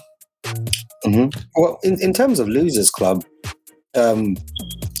know? Mm-hmm. Well, in terms of Losers Club, Okay,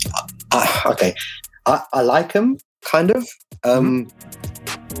 I like them, kind of.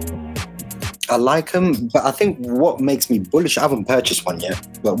 I like them, but I think what makes me bullish, I haven't purchased one yet,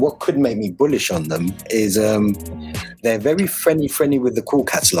 but what could make me bullish on them is they're very friendly with the Cool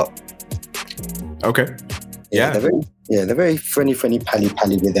Cats lot. Okay. Yeah. They're very friendly,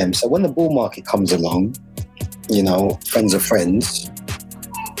 pally with them. So when the bull market comes along, friends of friends,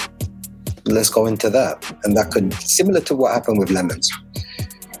 let's go into that. And that could, similar to what happened with Lemons.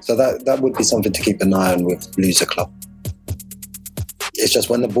 So that would be something to keep an eye on with Loser Club. It's just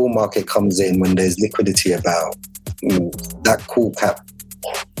when the bull market comes in, when there's liquidity about, that Cool Cat.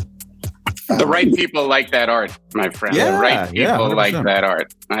 The right people like that art, my friend. Yeah, the right people 100%. like that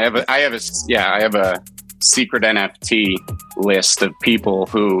art. I have a secret NFT list of people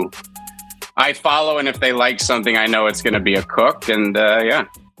who I follow, and if they like something, I know it's going to be a cook. And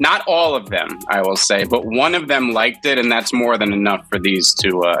not all of them, I will say, but one of them liked it, and that's more than enough for these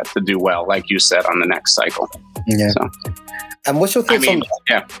to do well, like you said, on the next cycle. Yeah. So. And what's your thoughts on?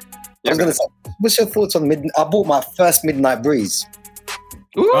 Yeah. I was going to say, what's your thoughts on I bought my first Midnight Breeze.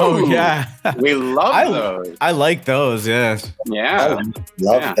 Ooh, Oh yeah, we love those. I like those. Yes. Yeah,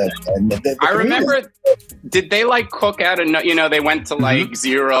 Love that. I remember. Did they cook out of they went to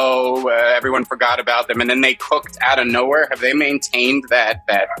zero? Everyone forgot about them, and then they cooked out of nowhere. Have they maintained that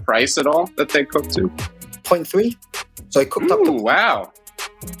price at all that they cooked to? 0.3. So it cooked up. Wow.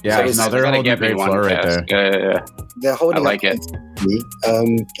 Yeah, So they're holding great floor right there. Yeah. They're holding. I like it.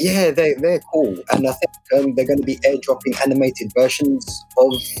 They're cool, and I think they're going to be airdropping animated versions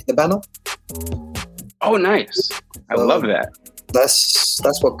of the banner. Oh, nice! I love that.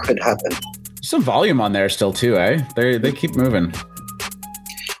 That's what could happen. Some volume on there still too, eh? They keep moving.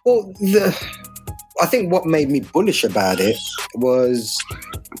 Well, I think what made me bullish about it was,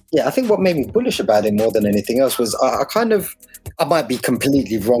 I think what made me bullish about it more than anything else was I might be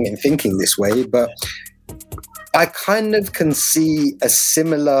completely wrong in thinking this way, but I kind of can see a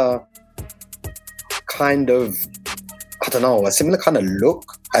similar kind of, a similar kind of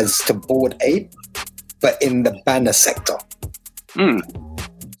look as to Bored Ape, but in the banner sector.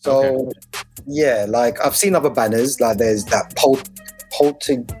 So, I've seen other banners, there's that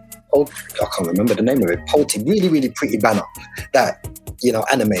I can't remember the name of it, Polty, really, really pretty banner that,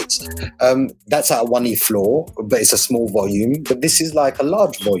 animates. That's at a 1E floor, but it's a small volume, but this is like a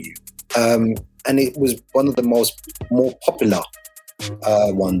large volume. And it was one of the more popular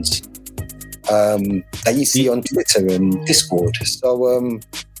ones that you see on Twitter and Discord. So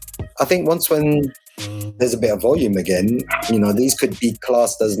I think when there's a bit of volume again, these could be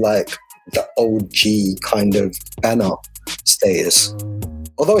classed as like the OG kind of banner status.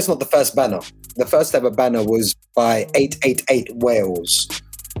 Although it's not the first banner. The first ever banner was by 888 Wales,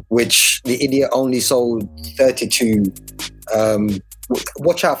 which the idiot only sold 32.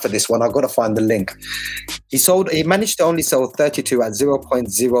 Watch out for this one. I've got to find the link. He managed to only sell 32 at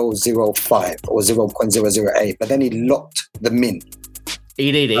 0.005 or 0.008, but then he locked the min.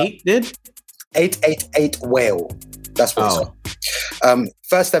 888 did? 888 whale. That's what it's called.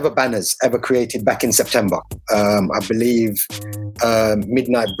 First ever banners ever created back in September. I believe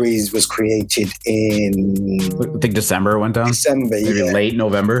Midnight Breeze was created in... I think December went down. December, Maybe late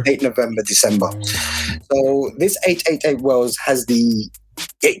November. Late November, December. So this 888 Wells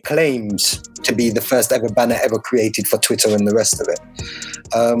it claims to be the first ever banner ever created for Twitter and the rest of it.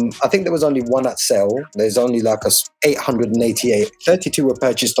 I think there was only one at sale. There's only 888. 32 were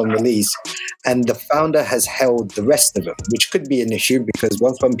purchased on release, and the founder has held the rest of them, which could be an issue because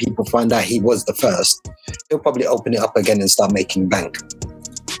when people find out he was the first, he'll probably open it up again and start making bank.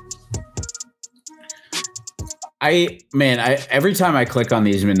 Every time I click on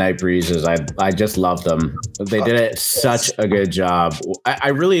these Midnight Breezes, I just love them. They did it such a good job. I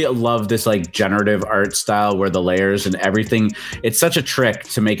really love this generative art style where the layers and everything, it's such a trick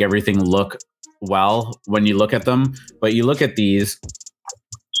to make everything look well when you look at them. But you look at these.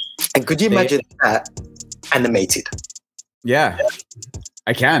 And could you imagine that animated? Yeah,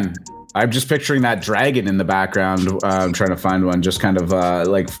 I can. I'm just picturing that dragon in the background. I'm trying to find one, just kind of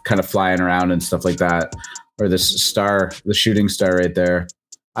flying around and stuff like that. Or this star, the shooting star right there.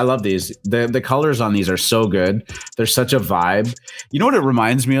 I love these. The colors on these are so good. They're such a vibe. You know what it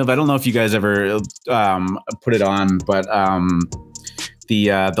reminds me of? I don't know if you guys ever put it on, but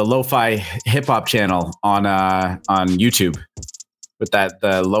the lo-fi hip hop channel on YouTube with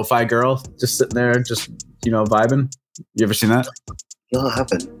the lo-fi girl just sitting there, just vibing. You ever seen that? No, I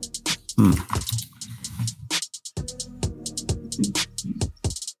haven't.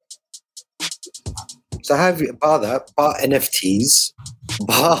 So have you bar NFTs,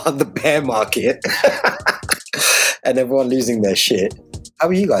 bar the bear market, and everyone losing their shit. How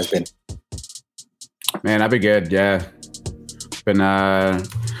have you guys been? Man, I've been good. Yeah, been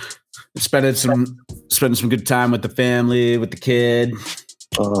spending some good time with the family, with the kid.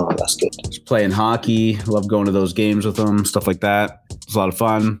 Oh, that's good. Just playing hockey. Love going to those games with them, stuff like that. It's a lot of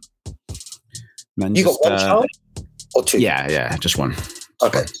fun. And then You got one child or two? Yeah, just one.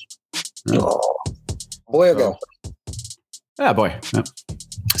 Okay. Yeah. Oh. Boy or girl? Yeah, boy. Yeah.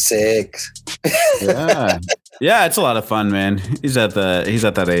 Sick. Yeah, it's a lot of fun, man. He's at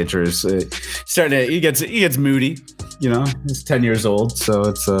that age where he's he gets moody. You know, he's 10 years old, so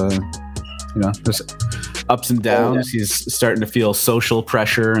it's there's ups and downs. He's starting to feel social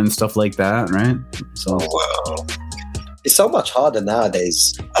pressure and stuff like that, right? So wow. It's so much harder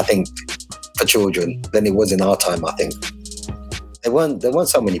nowadays, I think, for children than it was in our time. I think there weren't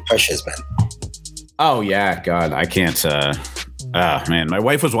so many pressures, man. Oh yeah, God, I can't. Man, my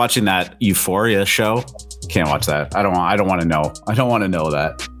wife was watching that Euphoria show. Can't watch that. I don't want to know. I don't want to know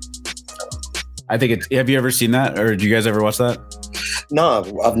that. I think have you ever seen that, or do you guys ever watch that? No,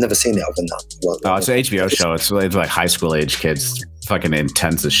 I've never seen it other than that. Oh, it's an HBO show. It's like high school age kids. Fucking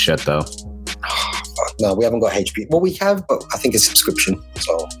intense as shit, though. No, we haven't got HP. Well, we have, but I think it's subscription.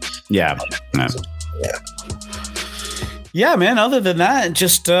 So yeah. Yeah, man. Other than that,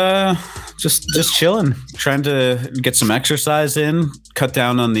 just chilling, trying to get some exercise in, cut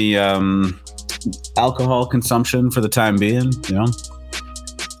down on the alcohol consumption for the time being. You know.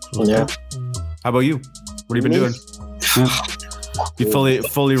 Yeah. How about you? What have you been doing? Yeah. You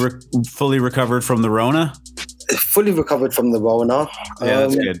fully recovered from the Rona? Fully recovered from the Rona. Yeah,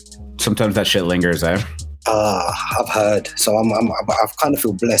 that's good. Sometimes that shit lingers, eh? I've heard. So I've kind of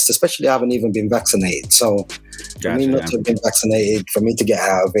feel blessed, especially I haven't even been vaccinated. So for me not to have been vaccinated, for me to get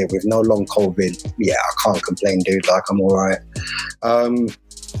out of it with no long COVID, yeah, I can't complain, dude. Like, I'm all right.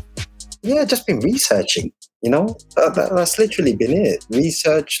 Yeah, just been researching, you know? That's literally been it.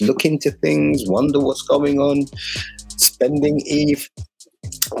 Research, look into things, wonder what's going on, spending ETH,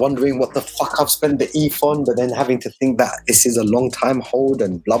 wondering what the fuck I've spent the ETH on, but then having to think that this is a long time hold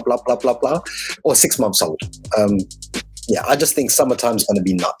and blah, blah, blah, blah, blah, or 6 months hold. Yeah, I just think summertime's going to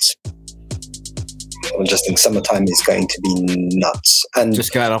be nuts. I just think summertime is going to be nuts. And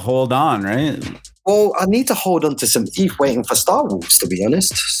just got to hold on, right? Well, I need to hold on to some ETH waiting for Star Wars, to be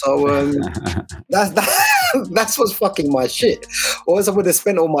honest. So that's what's fucking my shit. Or else I would have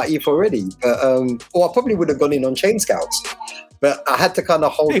spent all my ETH already. But, or I probably would have gone in on Chain Scouts. But I had to kind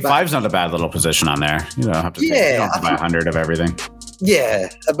of hold back. 5's not a bad little position on there. You don't have to, you don't have to buy 100 of everything. Yeah,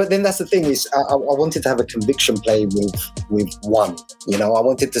 but then that's the thing is I wanted to have a conviction play with one. You know, I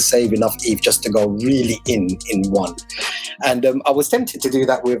wanted to save enough ETH just to go really in one. And I was tempted to do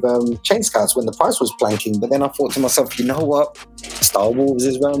that with Chain Scouts when the price was planking. But then I thought to myself, you know what? Star Wars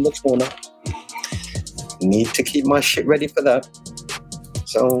is around the corner. Need to keep my shit ready for that.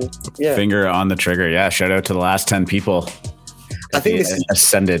 So, yeah. Finger on the trigger. Yeah, shout out to the last 10 people. I think this is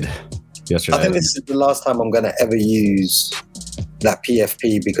ascended yesterday. I think this is the last time I'm going to ever use that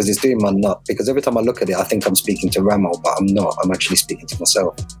PFP because it's doing my nut. Because every time I look at it, I think I'm speaking to Ramo, but I'm not. I'm actually speaking to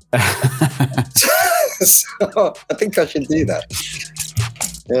myself. So I think I should do that.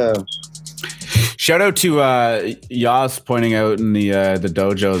 Yeah. Shout out to Yas pointing out in the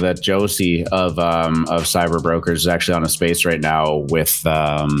dojo that Josie of Cyber Brokers is actually on a space right now with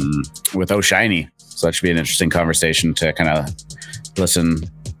O'Shiny. So that should be an interesting conversation to kind of listen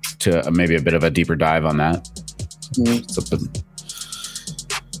to maybe a bit of a deeper dive on that.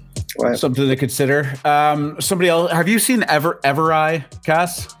 Something to consider. Somebody else, have you seen Everai,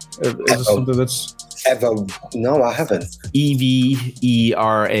 Cass? Is this something that's No, I haven't. EVERAI.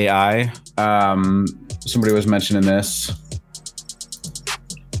 Somebody was mentioning this.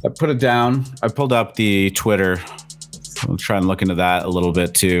 I put it down. I pulled up the Twitter. I'll try and look into that a little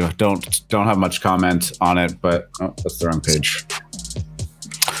bit too. Don't have much comment on it, but that's the wrong page.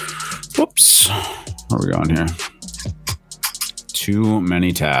 Whoops. Where are we going here? Too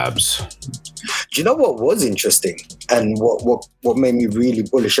many tabs. Do you know what was interesting and what made me really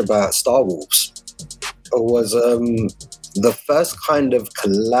bullish about Star Wars was the first kind of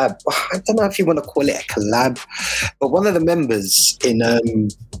collab. I don't know if you want to call it a collab, but one of the members in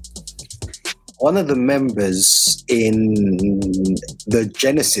the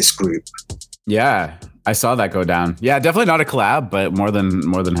Genesis group. Yeah, I saw that go down. Yeah, definitely not a collab, but more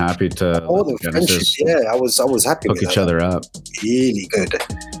than happy to. More than friendship. Yeah, I was happy hook with each that. other up. Really good.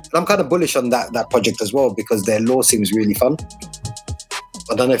 And I'm kind of bullish on that project as well because their lore seems really fun.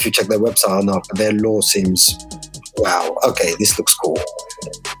 I don't know if you check their website or not, but their lore seems wow. Okay, this looks cool.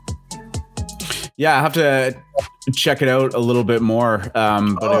 Yeah, I have to check it out a little bit more.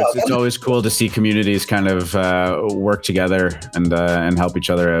 But it's always cool to see communities kind of work together and help each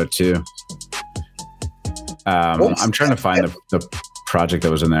other out too. I'm trying to find the project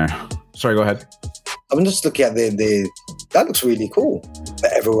that was in there. Sorry, go ahead. I'm just looking at that looks really cool. The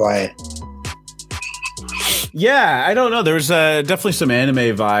Evereye. Yeah, I don't know. There's definitely some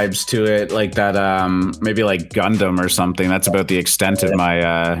anime vibes to it, like that. Maybe like Gundam or something. That's about the extent of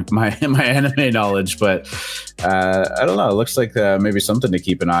my my anime knowledge. But I don't know. It looks like maybe something to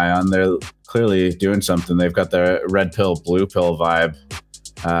keep an eye on. They're clearly doing something. They've got the red pill, blue pill vibe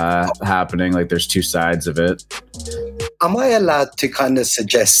happening. Like there's two sides of it. Am I allowed to kind of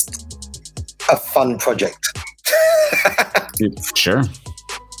suggest a fun project? Sure.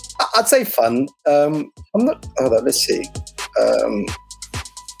 I'd say fun. I'm not. Hold on, let's see.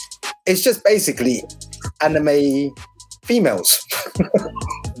 It's just basically anime females,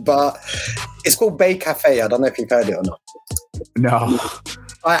 but it's called Bay Cafe. I don't know if you've heard it or not. No.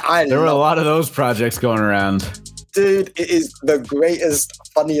 There were a lot of those projects going around. Dude, it is the greatest,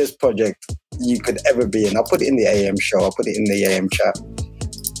 funniest project you could ever be in. I'll put it in the AM show. I'll put it in the AM chat.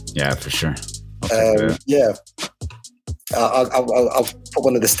 Yeah, for sure. Yeah. I'll put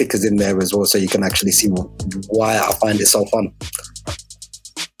one of the stickers in there as well, so you can actually see why I find it so fun.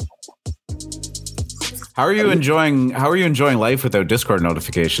 How are you enjoying life without Discord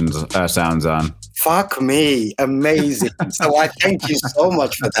notifications sounds on? Fuck me, amazing. So I thank you so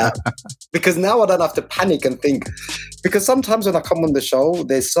much for that, because now I don't have to panic and think, because sometimes when I come on the show,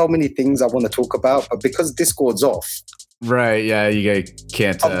 there's so many things I want to talk about, but because Discord's off. Right, yeah, you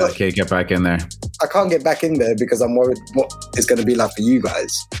can't get back in there. I can't get back in there because I'm worried what it's going to be like for you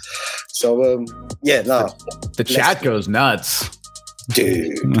guys. So, yeah, no. The chat goes nuts.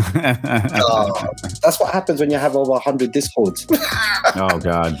 Dude. That's what happens when you have over 100 Discords. Oh,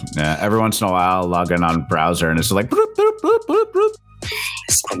 God. Yeah, every once in a while, I'll log in on browser and it's like, bloop, bloop, bloop, bloop, bloop.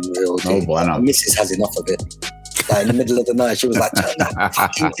 It's unreal, dude. Oh, bueno. My missus has enough of it. Like in the middle of the night, she was like, turn that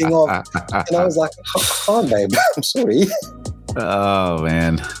fucking thing off. And I was like, oh, babe, I'm sorry. Oh,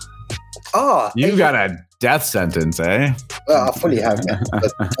 man. You got a death sentence, eh? Well, I fully have, man.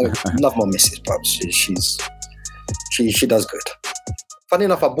 But I love my missus, bro. She does good. Funny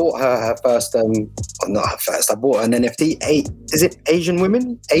enough, I bought her first, not her first, I bought an NFT. Is it Asian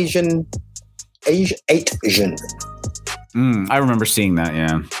women? Asian. I remember seeing that,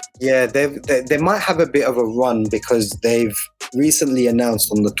 yeah. Yeah, they might have a bit of a run because they've recently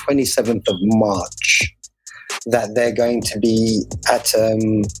announced on the 27th of March that they're going to be at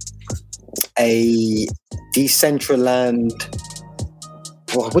a Decentraland,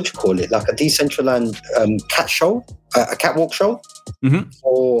 what would you call it? Like a Decentraland cat show, a catwalk show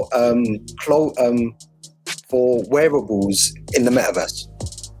for wearables in the metaverse.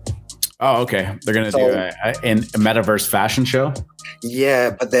 Oh, okay. They're gonna do a metaverse fashion show. Yeah,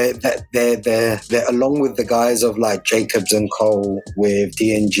 but they're along with the guys of like Jacobs and Co, with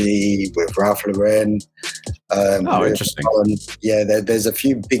D&G, with Ralph Lauren. Interesting. Yeah, there's a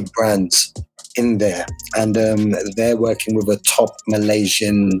few big brands in there, and they're working with a top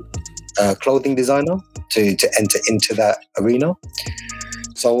Malaysian clothing designer to enter into that arena.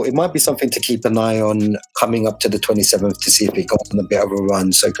 So it might be something to keep an eye on coming up to the 27th to see if it goes on a bit of a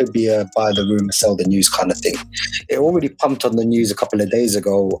run. So it could be a buy the rumor, sell the news kind of thing. It already pumped on the news a couple of days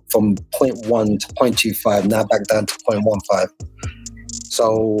ago from 0.1 to 0.25, now back down to 0.15.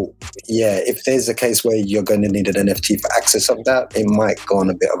 So yeah, if there's a case where you're going to need an NFT for access of that, it might go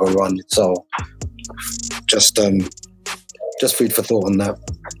on a bit of a run. So just food for thought on that.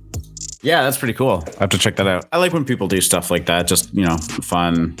 Yeah, that's pretty cool. I have to check that out. I like when people do stuff like that, just,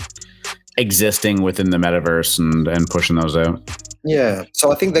 fun existing within the metaverse and pushing those out. Yeah,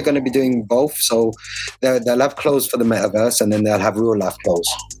 so I think they're going to be doing both. So they'll have clothes for the metaverse, and then they'll have real life clothes.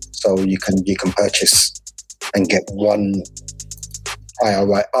 So you can purchase and get one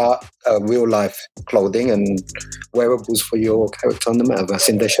real life clothing and wearables for your character on the metaverse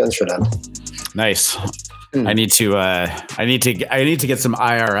in Decentraland. Nice. I need to get some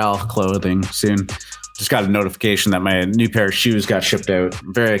IRL clothing soon. Just got a notification that my new pair of shoes got shipped out.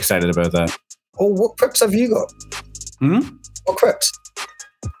 I'm very excited about that. Oh, what crepes have you got? What crepes?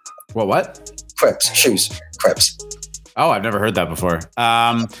 What? Crepes, shoes, crepes. Oh, I've never heard that before.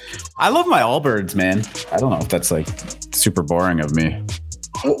 I love my Allbirds, man. I don't know if that's like super boring of me.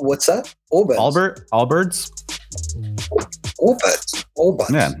 What's that? Allbirds. Allbirds.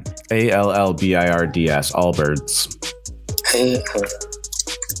 Allbirds. Yeah. ALLBIRDS. Allbirds.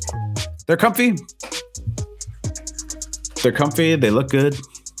 They're comfy. They look good.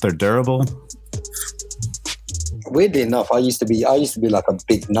 They're durable. weirdly enough, I used to be like a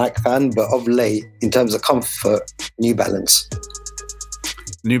big Nike fan, but of late, in terms of comfort, New Balance.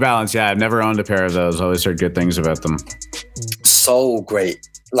 New Balance, yeah, I've never owned a pair of those. Always heard good things about them. So great.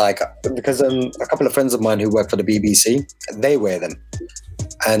 Like, because a couple of friends of mine who work for the BBC, they wear them.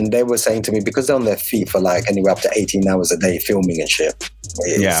 And they were saying to me, because they're on their feet for like anywhere up to 18 hours a day filming and shit,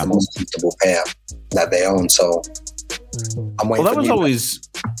 it's the most comfortable pair that they own. So I'm waiting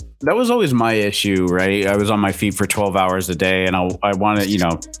that was always my issue, right? I was on my feet for 12 hours a day, and I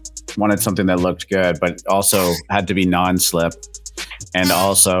wanted something that looked good, but also had to be non-slip. And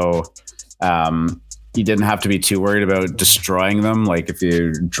also, you didn't have to be too worried about destroying them, like if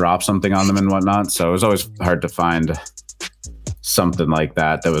you drop something on them and whatnot. So it was always hard to find something like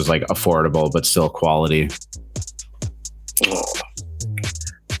that was like affordable but still quality.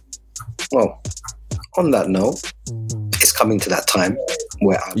 Well, on that note, it's coming to that time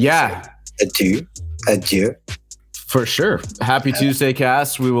where adieu. For sure. Happy Tuesday,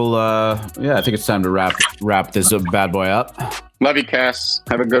 Cass. We will I think it's time to wrap this bad boy up. Love you, Cass.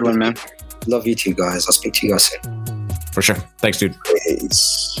 Have a good one, man. Love you too, guys. I'll speak to you guys soon. For sure. Thanks, dude.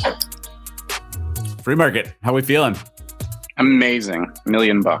 Peace. Free market. How we feeling? Amazing. $1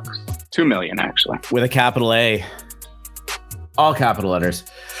 million. 2 million, actually. With a capital A. All capital letters.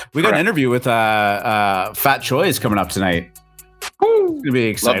 We got an interview with Fat Choi's coming up tonight. Woo. It's gonna be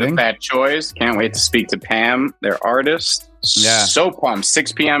exciting. Love the Fat Choi's. Can't wait to speak to Pam, their artist. Yeah. So pumped.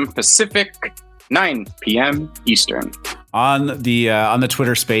 6 p.m. Pacific, 9 p.m. Eastern. On the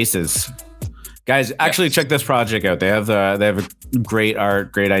Twitter Spaces. Guys, actually check this project out. They have great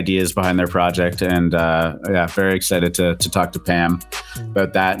art, great ideas behind their project, and very excited to talk to Pam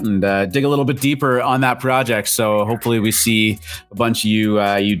about that and dig a little bit deeper on that project. So hopefully we see a bunch of you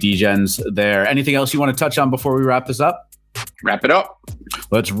DGens there. Anything else you want to touch on before we wrap this up? Wrap it up.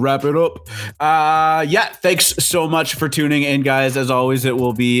 Let's wrap it up. Thanks so much for tuning in, guys. As always, it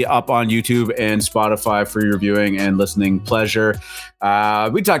will be up on YouTube and Spotify for your viewing and listening pleasure.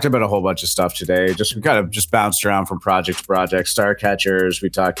 We talked about a whole bunch of stuff today. We kind of bounced around from project to project. Star Catchers. We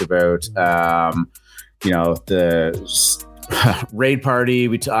talked about the Raid Party.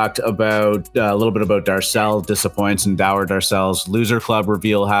 We talked about a little bit about Darcel disappoints and Dower Darcel's Loser Club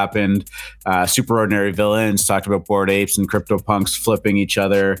reveal happened. Super Ordinary Villains talked about Bored Apes and CryptoPunks flipping each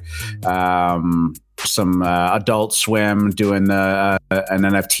other. Some Adult Swim doing an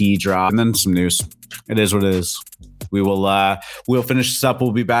NFT drop, and then some news. It is what it is. We'll finish this up.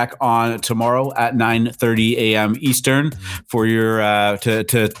 We'll be back on tomorrow at 9:30 a.m. Eastern for your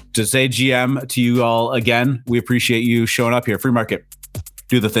to say GM to you all again. We appreciate you showing up here. Free market,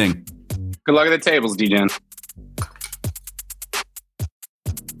 do the thing. Good luck at the tables, DGen.